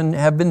maybe even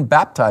have been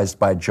baptized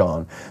by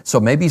John.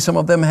 So maybe some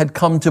of them had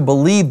come to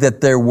believe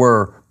that there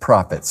were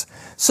prophets.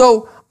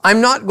 So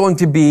I'm not going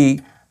to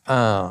be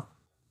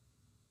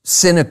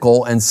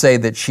cynical and say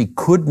that she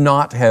could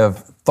not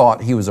have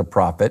thought he was a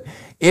prophet.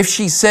 If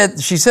she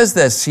says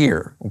this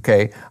here,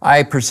 okay,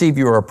 "I perceive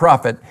you are a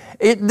prophet,"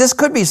 this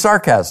could be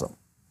sarcasm.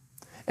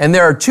 And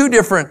there are two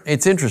different,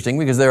 it's interesting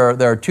because there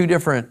are two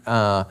different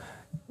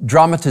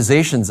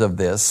dramatizations of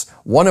this,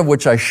 one of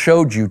which I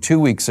showed you 2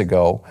 weeks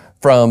ago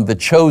from the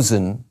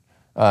Chosen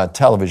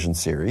television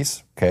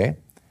series, okay?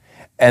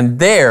 And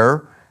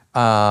there,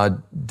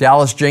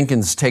 Dallas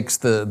Jenkins takes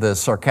the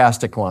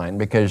sarcastic line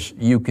because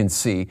you can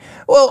see,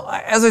 well,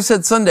 as I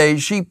said Sunday,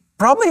 she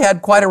probably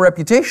had quite a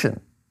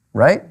reputation,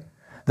 right?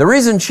 The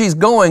reason she's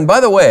going, by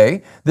the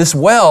way, this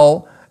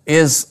well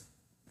is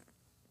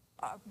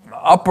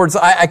upwards.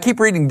 I keep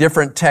reading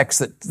different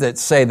texts that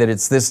say that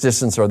it's this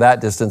distance or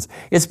that distance.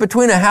 It's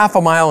between a half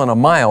a mile and a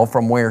mile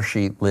from where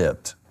she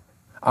lived.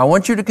 I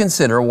want you to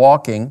consider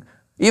walking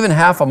even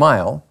half a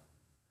mile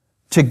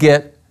to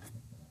get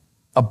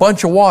a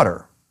bunch of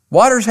water.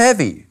 Water's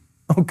heavy,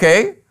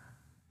 okay?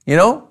 You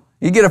know,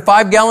 you get a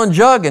 5-gallon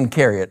jug and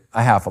carry it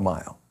a half a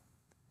mile.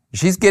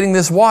 She's getting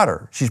this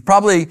water. She's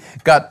probably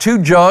got 2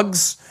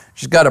 jugs.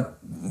 She's got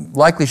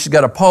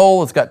a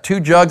pole. It's got 2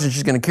 jugs, and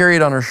she's going to carry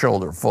it on her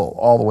shoulder full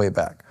all the way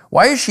back.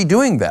 Why is she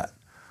doing that?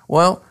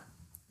 Well,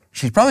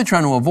 she's probably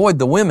trying to avoid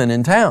the women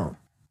in town.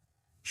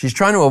 She's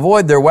trying to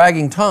avoid their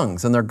wagging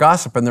tongues and their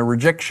gossip and their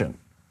rejection.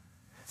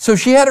 So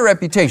she had a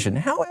reputation.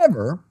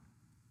 However,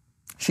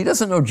 she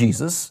doesn't know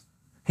Jesus.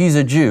 He's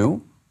a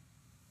Jew.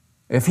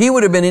 If he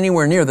would have been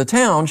anywhere near the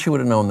town, she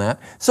would have known that.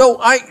 So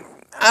I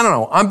don't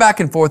know. I'm back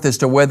and forth as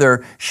to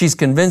whether she's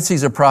convinced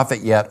he's a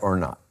prophet yet or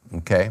not,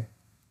 okay?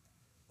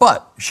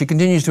 But she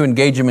continues to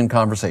engage him in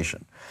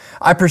conversation.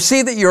 "I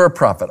perceive that you're a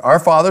prophet. Our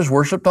fathers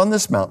worshipped on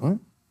this mountain."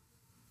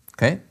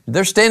 Okay?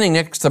 They're standing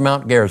next to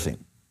Mount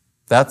Gerizim.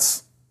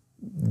 That's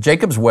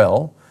Jacob's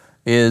well.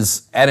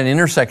 is at an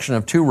intersection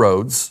of two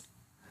roads,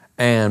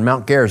 and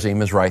Mount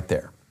Gerizim is right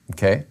there,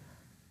 okay?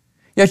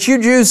 Yet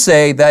you Jews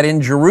say that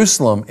in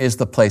Jerusalem is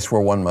the place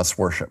where one must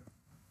worship.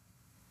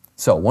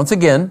 So once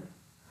again,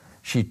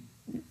 she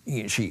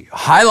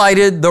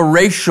highlighted the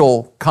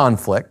racial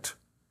conflict.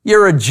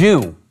 You're a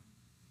Jew,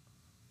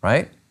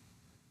 right?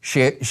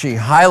 She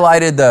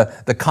highlighted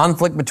the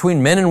conflict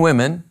between men and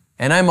women,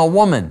 and I'm a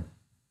woman,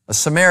 a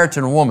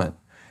Samaritan woman.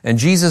 And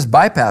Jesus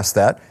bypassed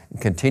that and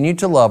continued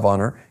to love on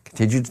her,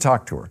 continued to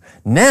talk to her.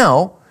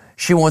 Now,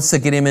 she wants to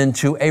get him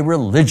into a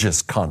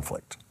religious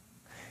conflict.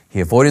 He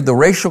avoided the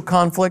racial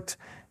conflict.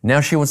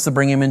 Now she wants to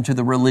bring him into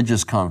the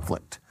religious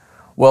conflict.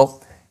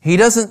 Well, he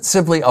doesn't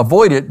simply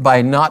avoid it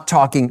by not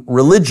talking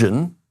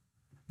religion,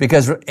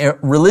 because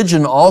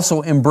religion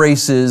also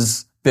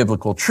embraces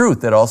biblical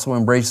truth. It also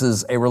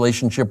embraces a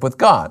relationship with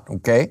God,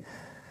 okay?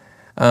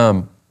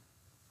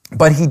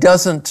 But he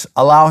doesn't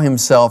allow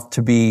himself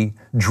to be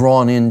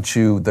drawn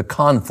into the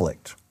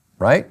conflict,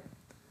 right?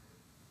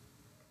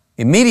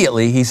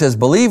 Immediately, he says,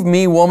 "Believe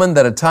me, woman,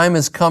 that a time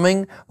is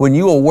coming when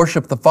you will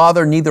worship the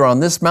Father neither on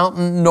this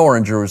mountain nor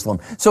in Jerusalem."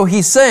 So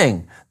he's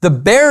saying the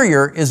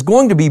barrier is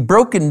going to be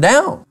broken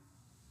down.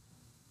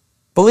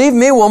 Believe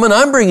me, woman,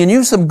 I'm bringing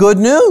you some good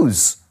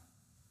news.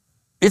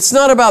 It's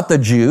not about the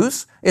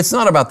Jews. It's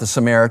not about the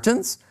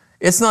Samaritans.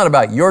 It's not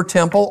about your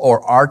temple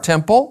or our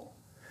temple.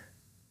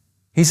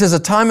 He says,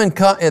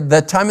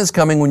 that time is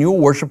coming when you will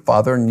worship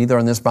Father neither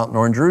on this mountain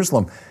nor in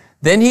Jerusalem.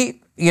 Then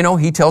he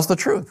tells the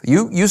truth.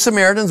 You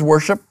Samaritans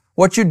worship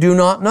what you do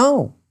not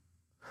know.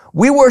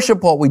 We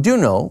worship what we do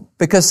know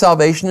because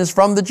salvation is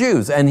from the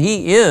Jews, and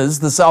he is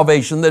the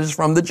salvation that is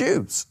from the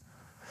Jews.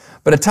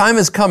 But a time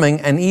is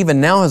coming, and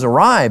even now has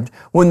arrived,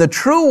 when the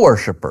true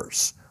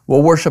worshipers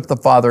will worship the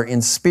Father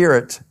in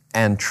spirit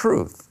and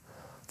truth.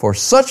 For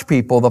such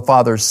people, the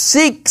Father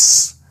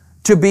seeks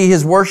to be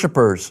his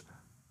worshipers.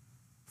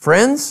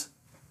 Friends,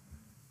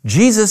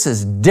 Jesus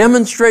is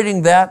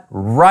demonstrating that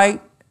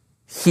right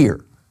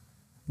here.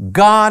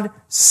 God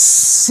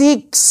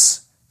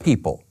seeks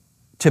people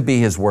to be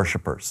his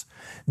worshipers.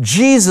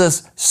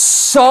 Jesus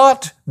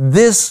sought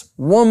this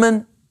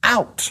woman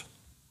out.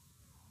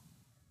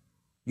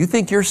 You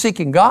think you're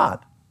seeking God.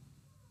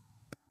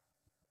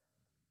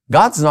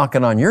 God's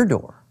knocking on your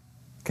door,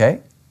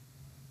 okay?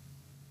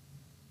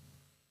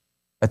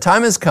 A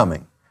time is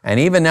coming, and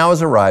even now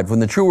has arrived, when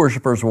the true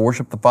worshipers will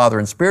worship the Father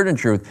in spirit and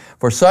truth.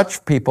 For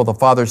such people, the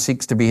Father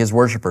seeks to be his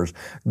worshipers.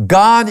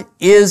 God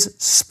is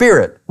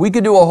spirit. We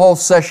could do a whole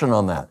session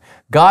on that.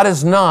 God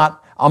is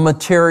not a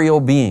material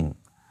being.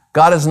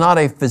 God is not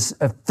a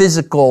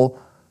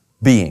physical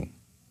being,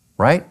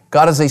 right?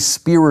 God is a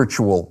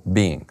spiritual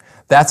being.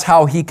 That's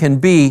how he can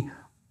be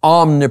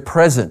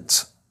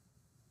omnipresent,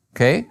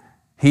 okay?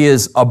 He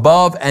is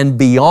above and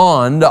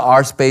beyond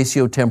our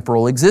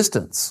spatio-temporal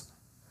existence.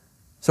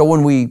 So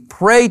when we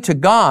pray to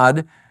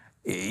God,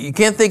 you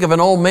can't think of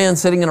an old man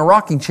sitting in a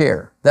rocking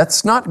chair.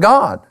 That's not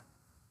God.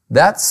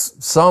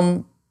 That's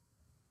some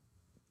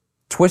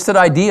twisted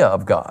idea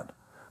of God.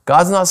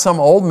 God's not some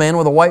old man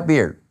with a white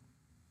beard.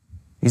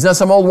 He's not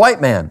some old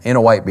white man in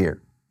a white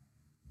beard.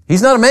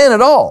 He's not a man at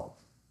all.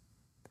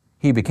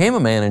 He became a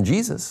man in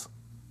Jesus.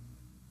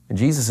 And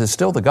Jesus is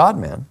still the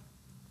God-man.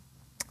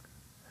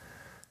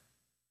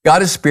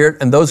 God is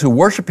spirit, and those who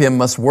worship him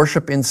must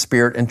worship in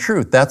spirit and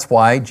truth. That's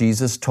why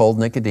Jesus told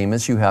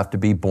Nicodemus, you have to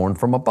be born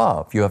from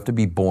above. You have to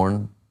be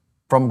born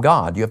from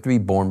God. You have to be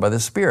born by the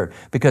Spirit.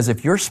 Because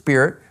if your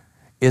spirit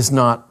is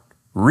not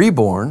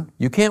reborn,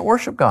 you can't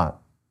worship God.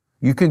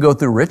 You can go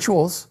through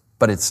rituals,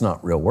 but it's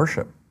not real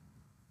worship.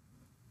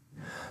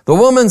 The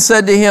woman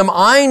said to him,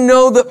 I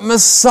know that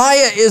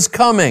Messiah is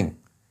coming,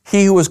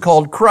 he who is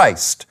called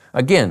Christ.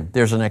 Again,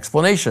 there's an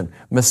explanation.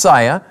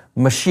 Messiah,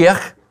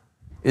 Mashiach,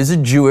 is a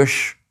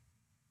Jewish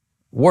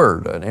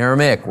word, an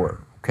Aramaic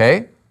word,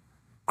 okay?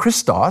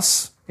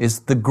 Christos is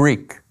the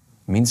Greek,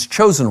 means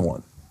chosen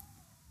one.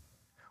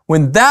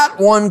 When that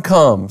one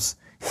comes,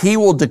 he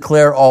will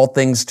declare all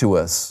things to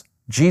us.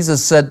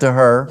 Jesus said to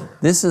her,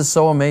 this is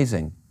so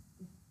amazing.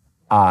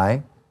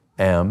 I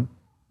am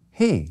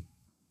he,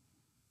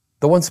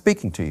 the one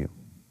speaking to you.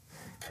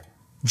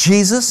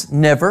 Jesus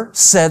never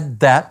said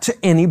that to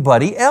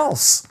anybody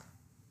else.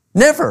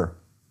 Never.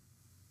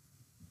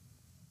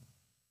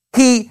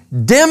 He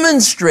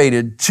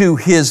demonstrated to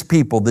his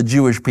people, the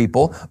Jewish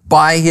people,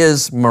 by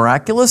his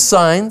miraculous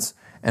signs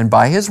and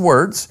by his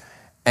words,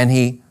 and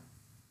he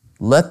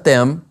let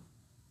them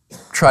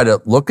try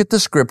to look at the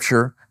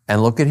scripture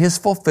and look at his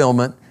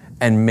fulfillment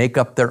and make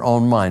up their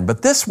own mind.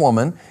 But this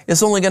woman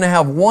is only going to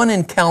have one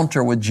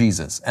encounter with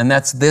Jesus, and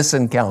that's this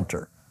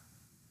encounter.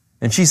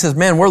 And she says,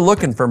 man, we're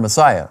looking for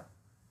Messiah.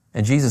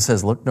 And Jesus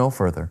says, look no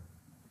further.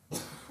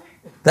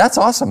 That's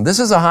awesome. This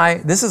is a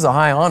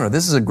high honor.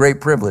 This is a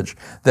great privilege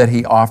that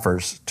he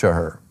offers to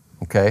her.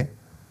 Okay?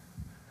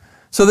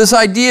 So this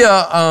idea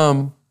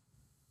of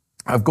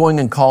going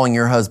and calling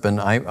your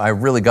husband, I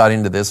really got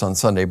into this on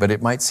Sunday, but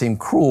it might seem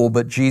cruel,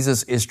 but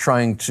Jesus is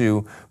trying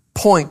to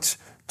point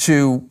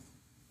to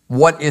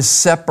what is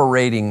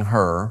separating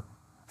her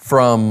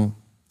from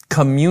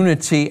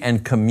community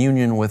and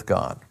communion with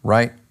God,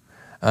 right?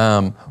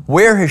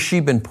 Where has she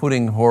been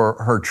putting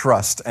her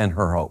trust and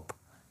her hope?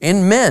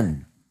 In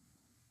men.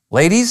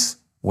 Ladies,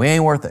 we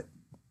ain't worth it,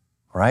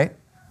 right?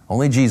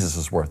 Only Jesus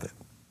is worth it.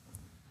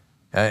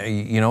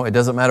 It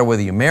doesn't matter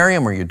whether you marry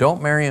him or you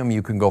don't marry him.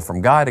 You can go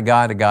from guy to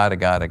guy to guy to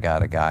guy to guy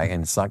to guy,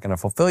 and it's not going to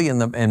fulfill you.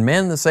 And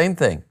men, the same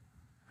thing.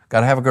 Got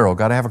to have a girl,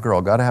 got to have a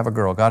girl, got to have a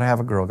girl, got to have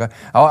a girl.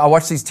 I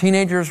watched these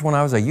teenagers when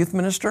I was a youth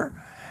minister,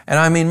 and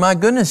I mean, my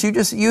goodness,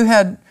 you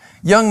had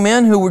young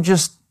men who were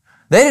just,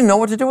 they didn't know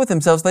what to do with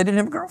themselves. They didn't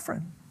have a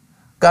girlfriend.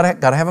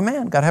 Got to have a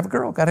man, got to have a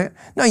girl,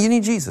 No, you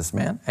need Jesus,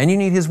 man, and you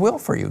need his will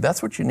for you.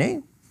 That's what you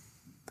need.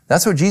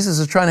 That's what Jesus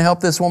is trying to help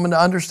this woman to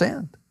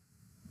understand,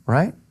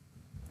 right?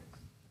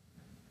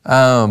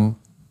 I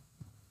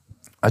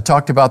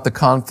talked about the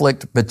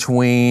conflict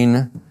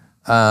between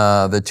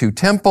the two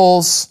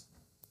temples.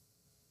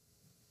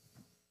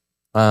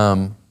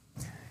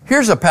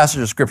 Here's a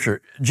passage of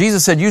Scripture.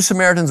 Jesus said, "You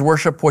Samaritans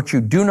worship what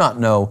you do not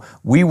know.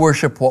 We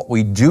worship what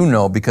we do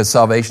know because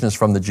salvation is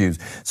from the Jews."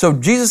 So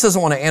Jesus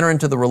doesn't want to enter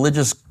into the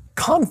religious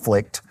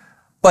conflict,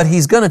 but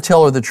he's going to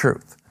tell her the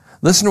truth.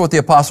 Listen to what the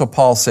Apostle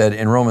Paul said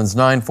in Romans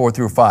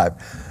 9:4-5.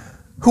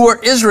 "Who are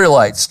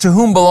Israelites, to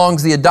whom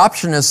belongs the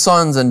adoption as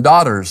sons and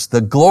daughters,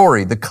 the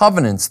glory, the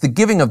covenants, the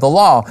giving of the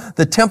law,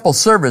 the temple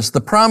service,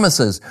 the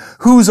promises,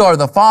 whose are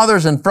the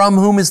fathers and from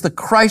whom is the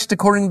Christ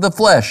according to the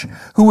flesh,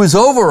 who is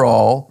over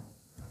all,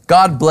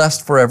 God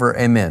blessed forever.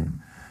 Amen."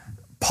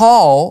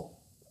 Paul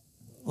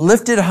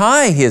lifted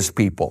high his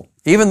people,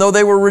 even though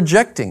they were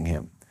rejecting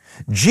him.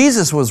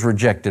 Jesus was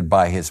rejected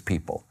by his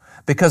people,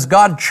 because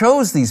God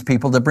chose these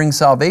people to bring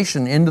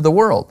salvation into the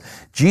world.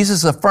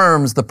 Jesus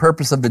affirms the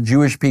purpose of the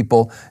Jewish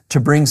people to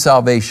bring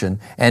salvation,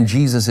 and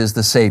Jesus is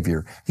the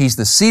Savior. He's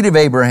the seed of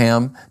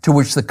Abraham, to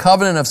which the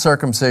covenant of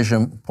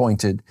circumcision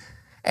pointed,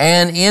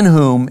 and in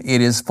whom it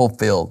is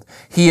fulfilled.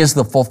 He is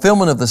the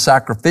fulfillment of the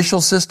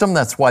sacrificial system.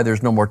 That's why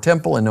there's no more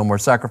temple and no more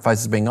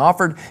sacrifices being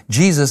offered.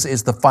 Jesus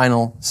is the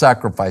final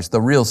sacrifice, the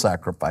real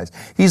sacrifice.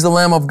 He's the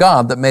Lamb of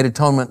God that made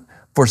atonement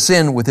for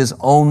sin with his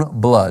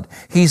own blood.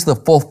 He's the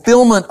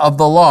fulfillment of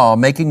the law,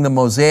 making the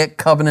Mosaic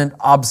covenant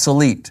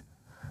obsolete.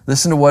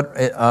 Listen to what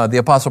the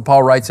Apostle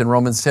Paul writes in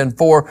Romans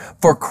 10:4.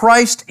 "For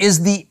Christ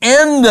is the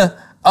end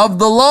of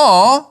the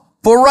law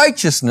for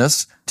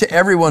righteousness to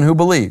everyone who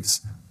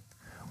believes."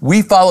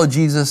 We follow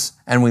Jesus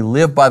and we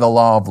live by the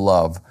law of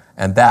love,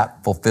 and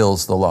that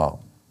fulfills the law.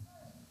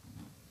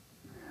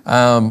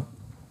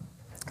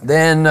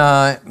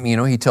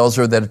 He tells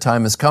her that a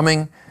time is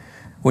coming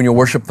when you'll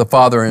worship the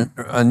Father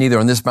neither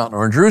on this mountain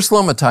or in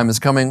Jerusalem. A time is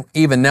coming,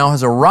 even now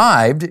has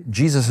arrived.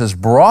 Jesus has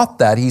brought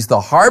that. He's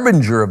the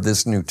harbinger of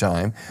this new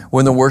time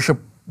when the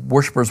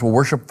worshipers will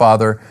worship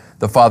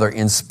the Father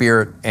in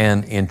spirit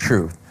and in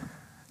truth.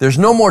 There's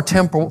no more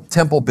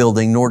temple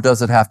building, nor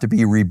does it have to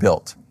be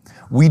rebuilt.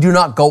 We do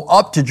not go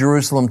up to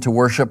Jerusalem to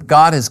worship.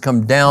 God has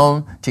come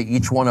down to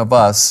each one of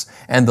us,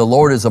 and the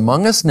Lord is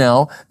among us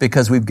now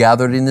because we've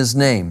gathered in his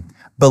name.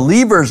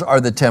 Believers are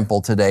the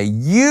temple today.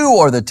 You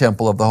are the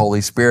temple of the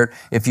Holy Spirit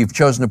if you've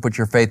chosen to put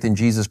your faith in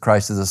Jesus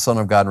Christ as the Son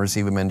of God and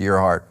receive him into your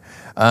heart.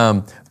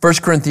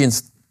 1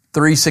 Corinthians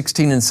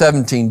 3:16 and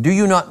 17. "Do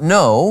you not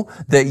know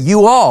that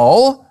you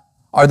all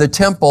are the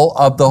temple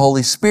of the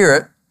Holy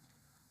Spirit?"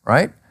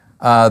 Right?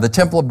 The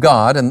temple of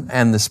God,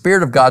 and the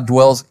Spirit of God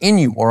dwells in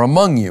you or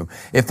among you.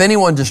 "If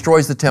anyone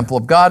destroys the temple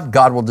of God,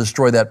 God will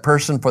destroy that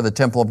person, for the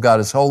temple of God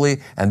is holy,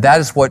 and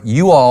that is what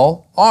you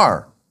all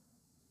are."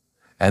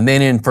 And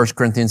then in 1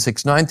 Corinthians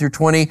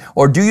 6:9-20,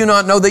 "Or do you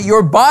not know that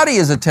your body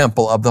is a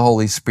temple of the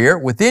Holy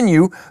Spirit within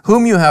you,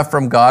 whom you have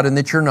from God, and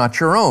that you're not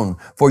your own?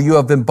 For you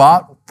have been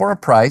bought for a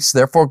price,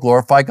 therefore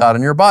glorify God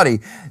in your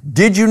body."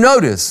 Did you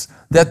notice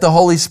that the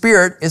Holy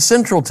Spirit is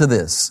central to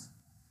this?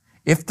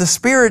 If the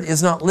Spirit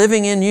is not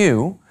living in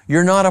you,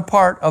 you're not a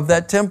part of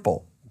that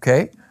temple,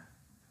 okay?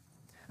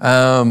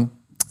 And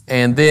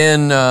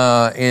then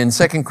in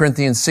 2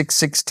 Corinthians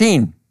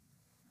 6:16,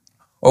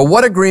 "Or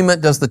what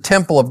agreement does the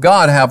temple of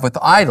God have with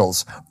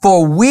idols?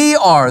 For we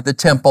are the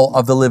temple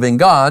of the living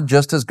God,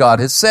 just as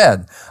God has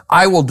said,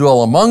 'I will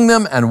dwell among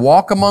them and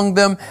walk among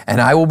them, and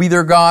I will be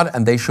their God,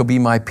 and they shall be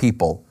my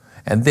people.'"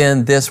 And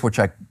then this, which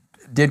I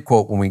did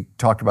quote when we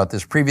talked about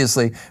this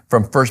previously,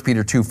 from 1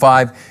 Peter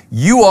 2:5,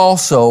 "You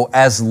also,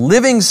 as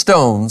living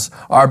stones,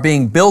 are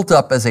being built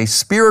up as a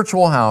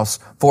spiritual house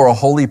for a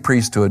holy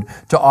priesthood,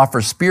 to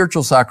offer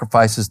spiritual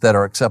sacrifices that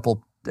are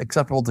acceptable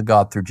to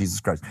God through Jesus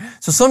Christ."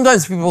 So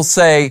sometimes people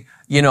say,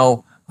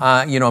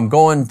 I'm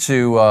going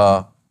to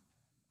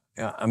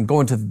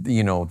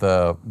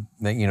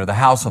the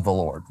house of the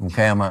Lord.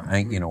 Okay,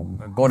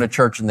 I'm going to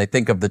church, and they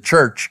think of the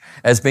church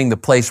as being the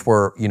place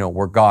where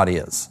God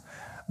is.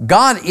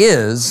 God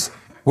is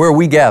where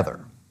we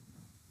gather.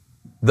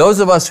 Those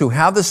of us who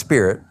have the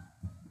Spirit,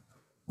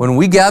 when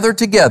we gather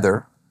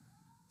together,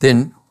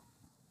 then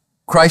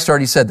Christ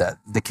already said that.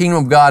 The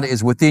kingdom of God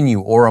is within you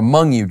or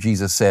among you,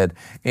 Jesus said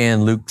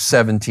in Luke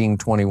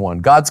 17:21.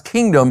 God's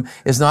kingdom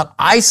is not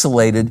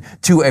isolated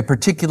to a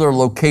particular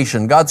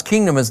location. God's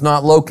kingdom is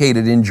not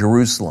located in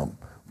Jerusalem,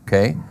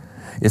 okay?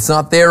 It's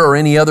not there or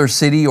any other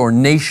city or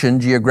nation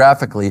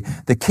geographically.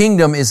 The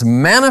kingdom is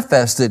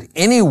manifested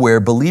anywhere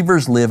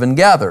believers live and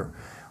gather.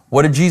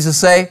 What did Jesus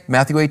say?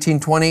 Matthew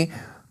 18:20,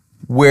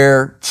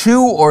 where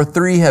 2 or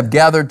 3 have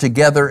gathered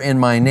together in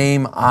my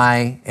name,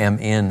 I am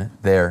in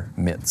their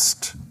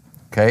midst.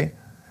 Okay?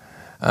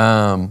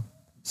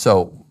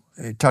 So,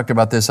 we talked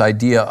about this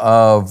idea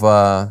of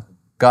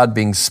God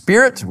being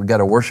spirit. We got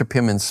to worship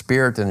Him in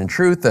spirit and in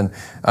truth. And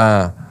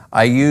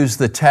I used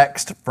the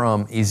text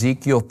from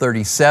Ezekiel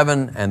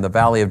 37 and the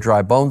Valley of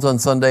Dry Bones on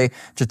Sunday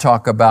to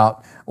talk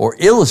about, or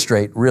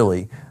illustrate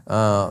really,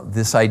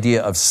 this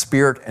idea of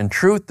spirit and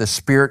truth. The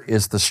spirit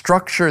is the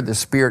structure. The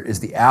spirit is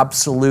the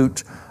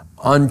absolute,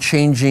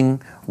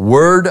 unchanging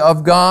Word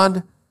of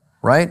God,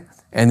 right?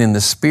 And then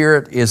the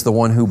Spirit is the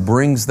one who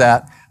brings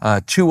that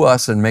to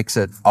us and makes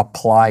it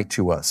apply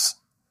to us.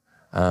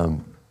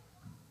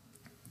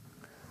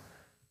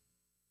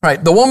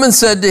 Right, the woman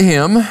said to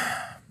him,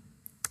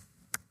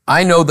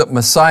 I know that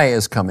Messiah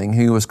is coming,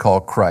 he was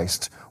called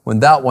Christ. When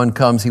that one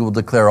comes, he will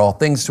declare all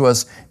things to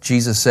us.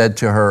 Jesus said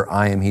to her,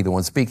 I am he, the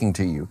one speaking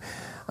to you.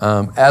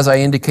 As I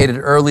indicated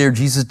earlier,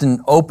 Jesus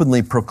didn't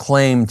openly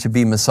proclaim to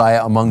be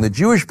Messiah among the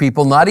Jewish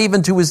people, not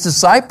even to his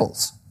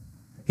disciples.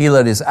 He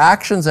let his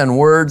actions and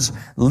words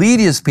lead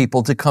his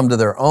people to come to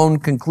their own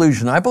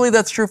conclusion. I believe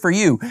that's true for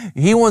you.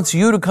 He wants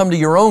you to come to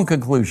your own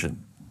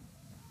conclusion.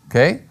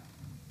 Okay?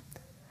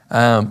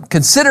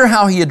 Consider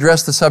how he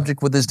addressed the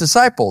subject with his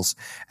disciples.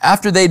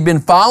 After they'd been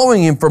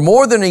following him for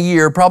more than a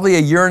year, probably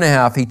a year and a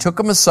half, he took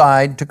them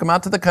aside, took them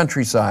out to the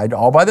countryside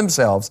all by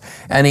themselves,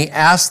 and he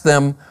asked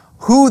them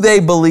who they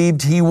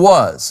believed he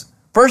was.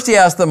 First he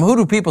asked them, who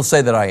do people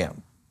say that I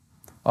am?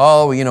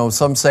 Oh,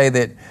 some say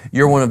that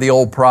you're one of the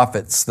old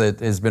prophets that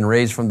has been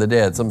raised from the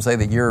dead. Some say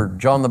that you're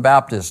John the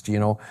Baptist,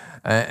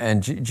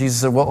 And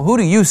Jesus said, well, who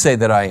do you say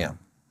that I am?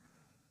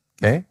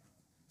 Okay.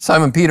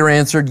 Simon Peter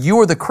answered, you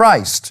are the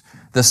Christ,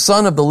 the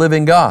Son of the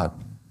living God.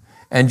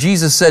 And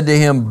Jesus said to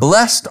him,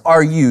 blessed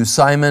are you,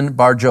 Simon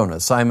Bar-Jonah,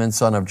 Simon,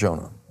 son of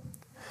Jonah,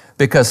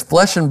 because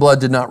flesh and blood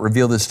did not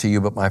reveal this to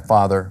you, but my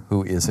Father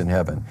who is in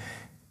heaven.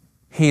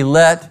 He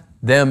let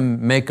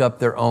them make up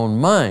their own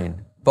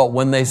mind. But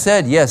when they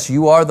said, yes,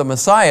 you are the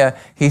Messiah,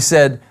 he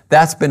said,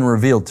 that's been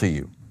revealed to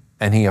you.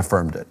 And he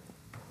affirmed it.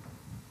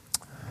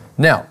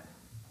 Now,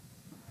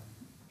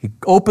 he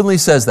openly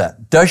says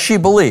that. Does she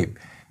believe?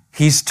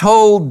 He's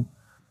told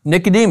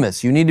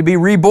Nicodemus, you need to be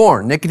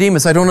reborn.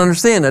 Nicodemus, I don't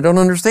understand.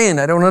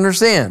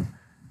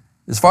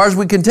 As far as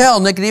we can tell,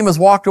 Nicodemus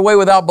walked away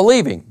without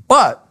believing,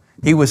 but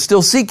he was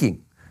still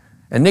seeking.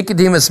 And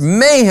Nicodemus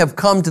may have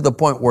come to the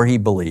point where he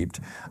believed.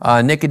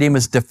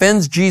 Nicodemus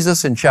defends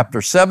Jesus in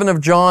chapter 7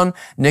 of John.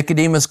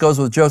 Nicodemus goes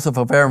with Joseph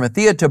of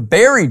Arimathea to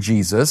bury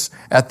Jesus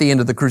at the end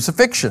of the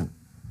crucifixion.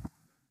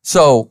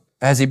 So,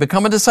 has he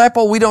become a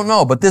disciple? We don't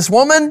know. But this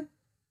woman,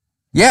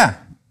 yeah,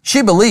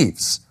 she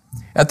believes.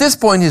 At this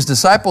point, his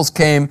disciples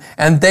came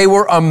and they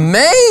were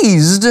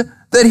amazed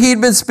that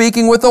he'd been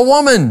speaking with a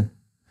woman.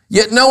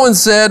 Yet no one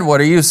said, what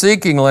are you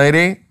seeking,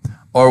 lady?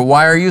 Or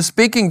why are you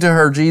speaking to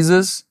her,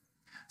 Jesus?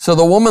 So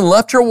the woman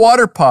left her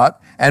water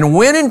pot and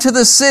went into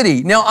the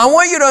city. Now, I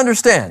want you to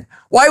understand,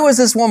 why was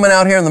this woman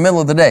out here in the middle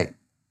of the day?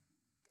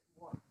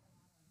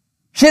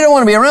 She didn't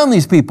want to be around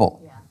these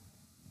people.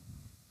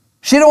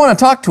 She didn't want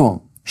to talk to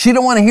them. She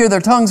didn't want to hear their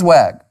tongues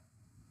wag.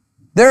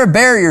 There are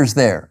barriers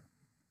there.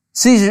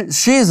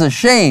 She's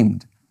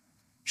ashamed.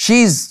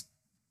 She's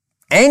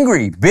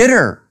angry,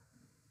 bitter.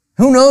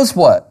 Who knows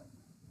what?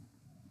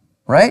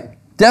 Right?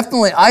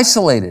 Definitely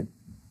isolated.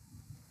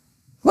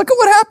 Look at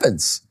what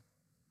happens.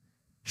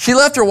 She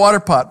left her water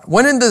pot,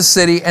 went into the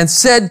city, and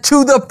said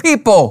to the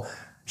people,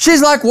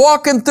 she's like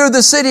walking through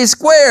the city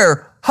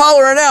square,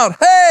 hollering out,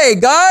 hey,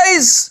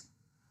 guys!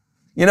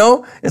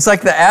 It's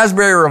like the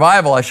Asbury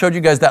Revival. I showed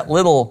you guys that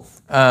little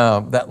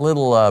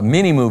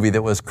mini movie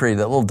that was created,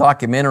 that little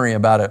documentary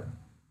about it.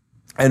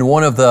 And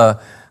one of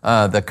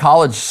the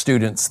college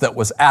students that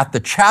was at the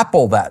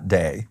chapel that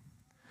day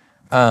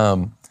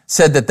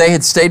said that they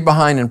had stayed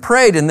behind and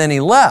prayed, and then he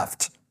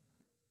left.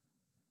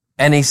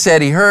 And he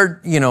said he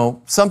heard,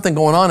 something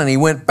going on, and he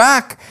went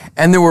back,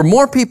 and there were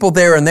more people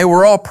there, and they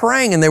were all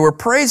praying, and they were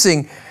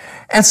praising.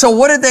 And so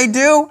what did they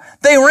do?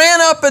 They ran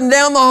up and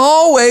down the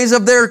hallways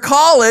of their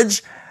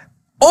college,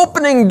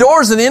 opening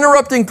doors and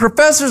interrupting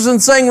professors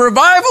and saying,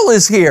 revival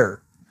is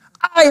here.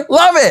 I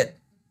love it.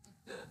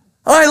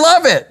 I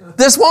love it.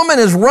 This woman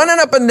is running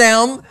up and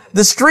down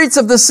the streets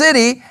of the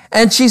city,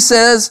 and she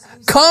says,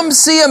 come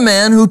see a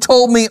man who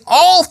told me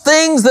all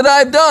things that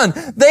I've done.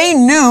 They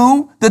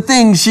knew the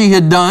things she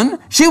had done.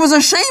 She was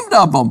ashamed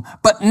of them.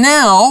 But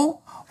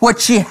now, what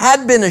she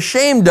had been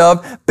ashamed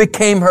of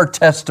became her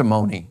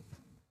testimony.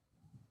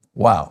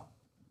 Wow.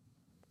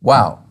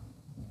 Wow.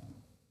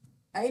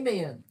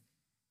 Amen.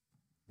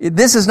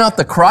 This is not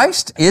the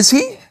Christ, is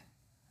he?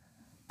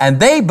 And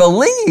they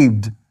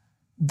believed.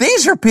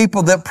 These are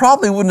people that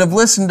probably wouldn't have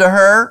listened to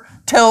her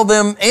tell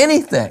them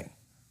anything.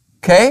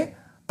 Okay?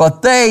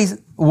 But they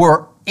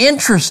were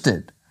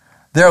interested.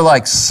 They're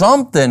like,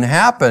 something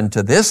happened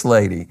to this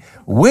lady.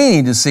 We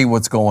need to see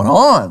what's going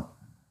on.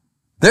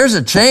 There's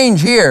a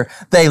change here.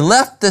 They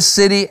left the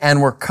city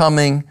and were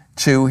coming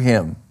to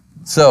him.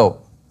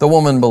 So the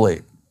woman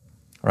believed,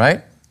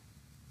 right?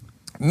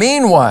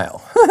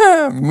 Meanwhile,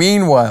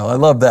 I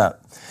love that.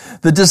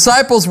 The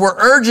disciples were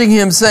urging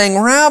him, saying,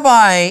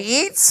 Rabbi,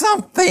 eat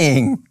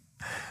something.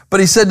 But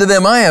he said to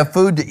them, I have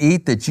food to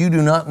eat that you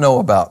do not know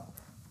about.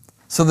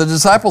 So the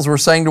disciples were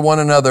saying to one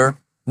another,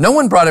 no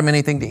one brought him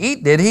anything to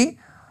eat, did he?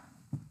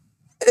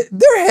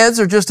 Their heads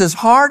are just as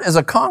hard as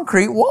a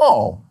concrete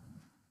wall.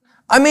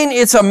 I mean,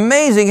 it's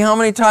amazing how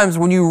many times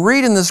when you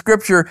read in the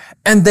scripture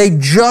and they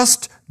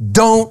just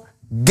don't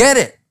get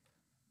it.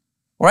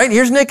 Right?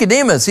 Here's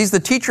Nicodemus. He's the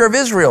teacher of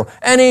Israel,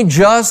 and he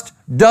just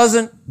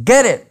doesn't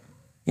get it.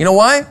 You know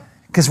why?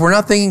 Because we're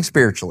not thinking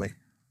spiritually.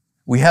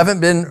 We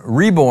haven't been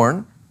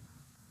reborn,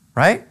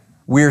 right?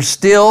 We're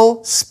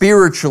still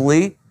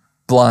spiritually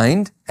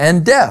blind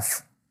and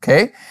deaf,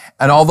 okay?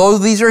 And although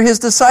these are his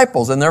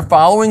disciples, and they're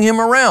following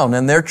him around,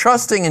 and they're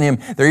trusting in him,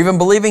 they're even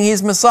believing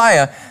he's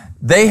Messiah,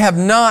 they have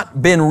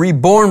not been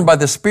reborn by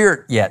the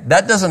Spirit yet.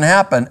 That doesn't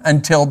happen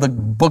until the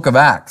book of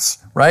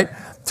Acts, right?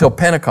 Till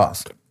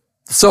Pentecost.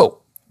 So,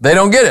 they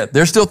don't get it.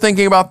 They're still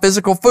thinking about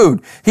physical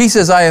food. He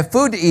says, I have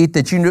food to eat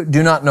that you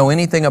do not know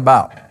anything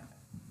about.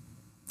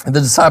 And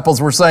the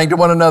disciples were saying to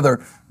one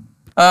another,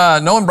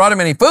 no one brought him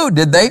any food,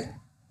 did they?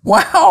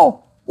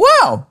 Wow.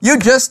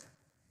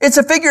 It's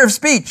a figure of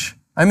speech.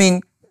 I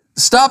mean,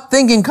 stop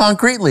thinking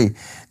concretely.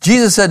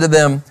 Jesus said to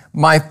them,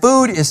 my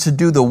food is to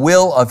do the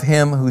will of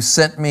him who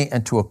sent me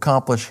and to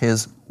accomplish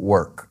his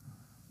work.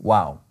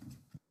 Wow.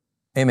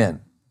 Amen.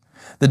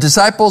 The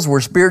disciples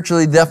were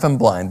spiritually deaf and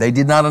blind. They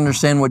did not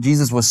understand what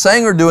Jesus was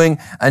saying or doing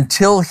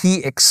until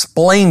he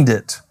explained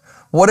it.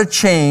 What a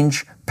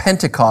change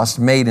Pentecost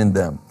made in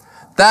them.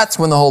 That's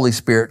when the Holy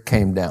Spirit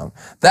came down.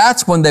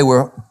 That's when they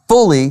were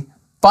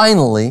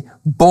finally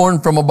born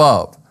from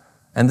above.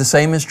 And the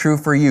same is true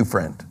for you,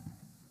 friend.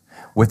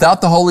 Without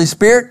the Holy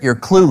Spirit, you're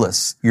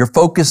clueless. You're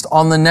focused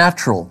on the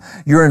natural.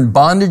 You're in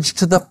bondage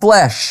to the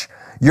flesh.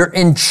 You're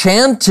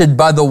enchanted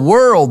by the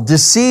world,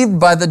 deceived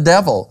by the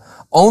devil.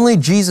 Only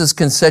Jesus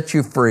can set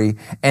you free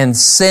and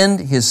send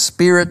his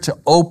Spirit to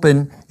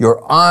open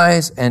your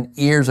eyes and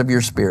ears of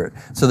your spirit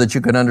so that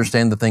you can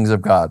understand the things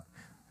of God.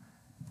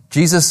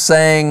 Jesus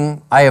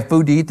saying, I have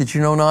food to eat that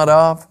you know not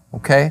of.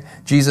 Okay?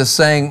 Jesus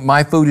saying,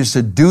 my food is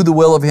to do the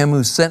will of him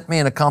who sent me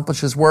and accomplish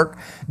his work.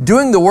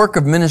 Doing the work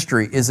of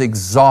ministry is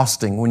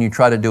exhausting when you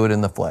try to do it in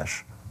the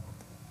flesh.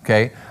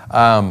 Okay?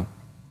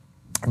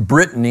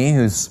 Brittany,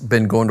 who's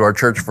been going to our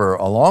church for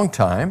a long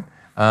time,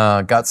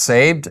 got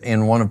saved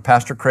in one of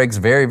Pastor Craig's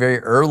very, very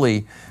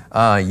early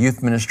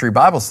youth ministry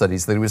Bible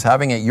studies that he was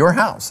having at your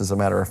house, as a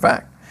matter of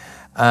fact.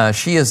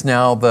 She is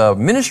now the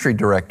ministry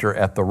director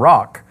at The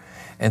Rock.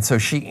 And so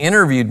she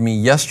interviewed me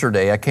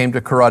yesterday. I came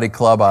to Karate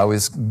Club. I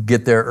always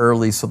get there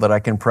early so that I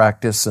can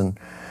practice and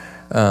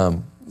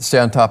stay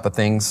on top of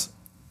things.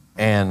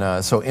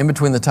 And so in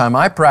between the time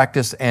I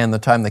practiced and the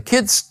time the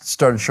kids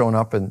started showing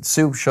up, and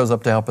Sue shows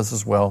up to help us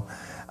as well,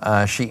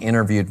 she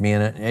interviewed me,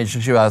 and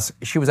she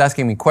was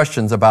asking me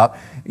questions about,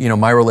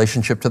 my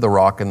relationship to The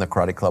Rock and the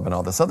Karate Club and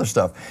all this other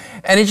stuff.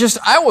 And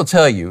I will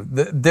tell you,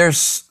 there's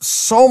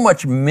so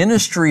much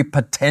ministry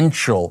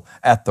potential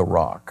at The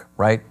Rock,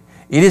 right?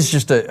 It is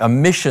just a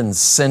mission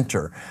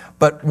center.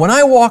 But when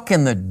I walk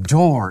in the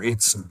door,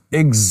 it's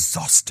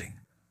exhausting.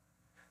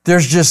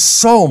 There's just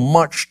so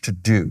much to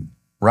do,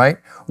 right?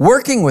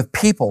 Working with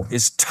people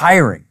is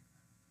tiring,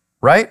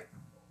 right?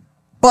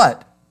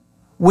 But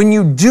when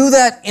you do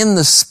that in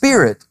the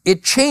Spirit,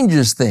 it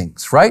changes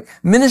things, right?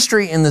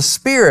 Ministry in the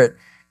Spirit,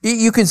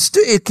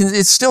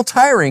 it's still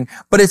tiring,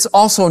 but it's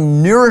also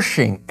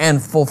nourishing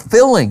and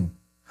fulfilling.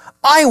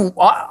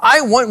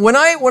 When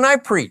I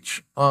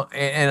preach,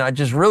 and I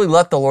just really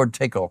let the Lord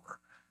take over.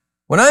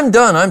 When I'm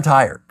done, I'm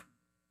tired.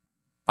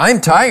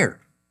 I'm tired.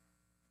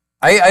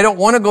 I don't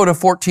want to go to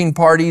 14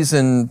 parties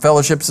and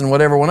fellowships and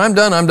whatever. When I'm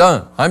done, I'm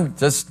done.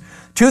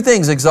 Two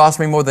things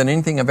exhaust me more than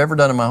anything I've ever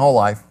done in my whole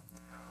life.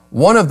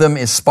 One of them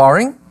is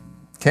sparring.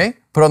 Okay?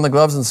 Put on the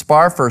gloves and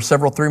spar for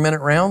several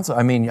 3-minute rounds.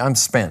 I mean, I'm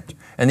spent.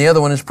 And the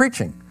other one is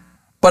preaching.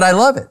 But I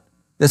love it.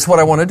 That's what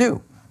I want to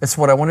do. It's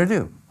what I want to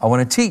do. I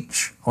want to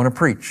teach. I want to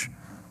preach.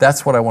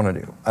 That's what I want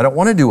to do. I don't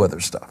want to do other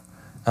stuff.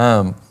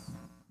 And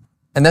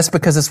that's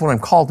because it's what I'm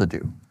called to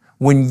do.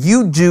 When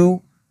you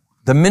do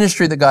the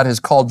ministry that God has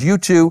called you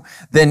to,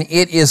 then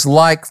it is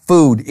like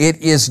food. It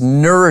is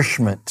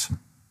nourishment,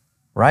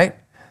 right?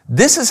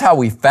 This is how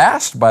we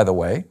fast, by the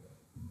way,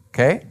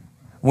 okay?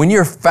 When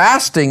you're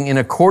fasting in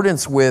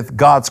accordance with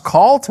God's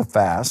call to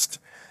fast,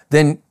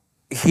 then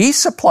He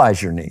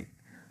supplies your need,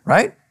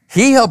 right?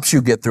 He helps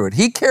you get through it.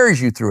 He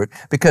carries you through it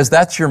because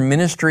that's your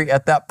ministry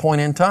at that point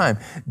in time.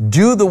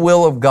 Do the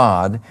will of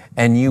God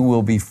and you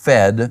will be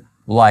fed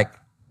like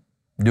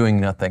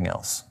doing nothing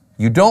else.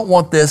 You don't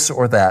want this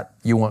or that.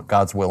 You want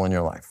God's will in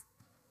your life.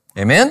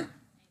 Amen?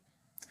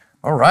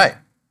 All right.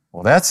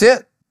 Well, that's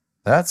it.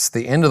 That's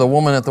the end of the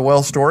woman at the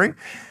well story.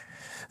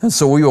 And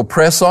so we will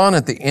press on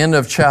at the end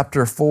of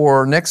chapter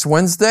 4 next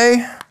Wednesday.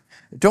 I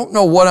don't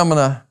know what I'm going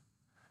to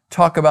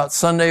talk about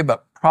Sunday,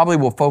 but probably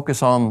we'll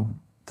focus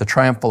on the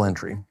triumphal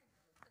entry.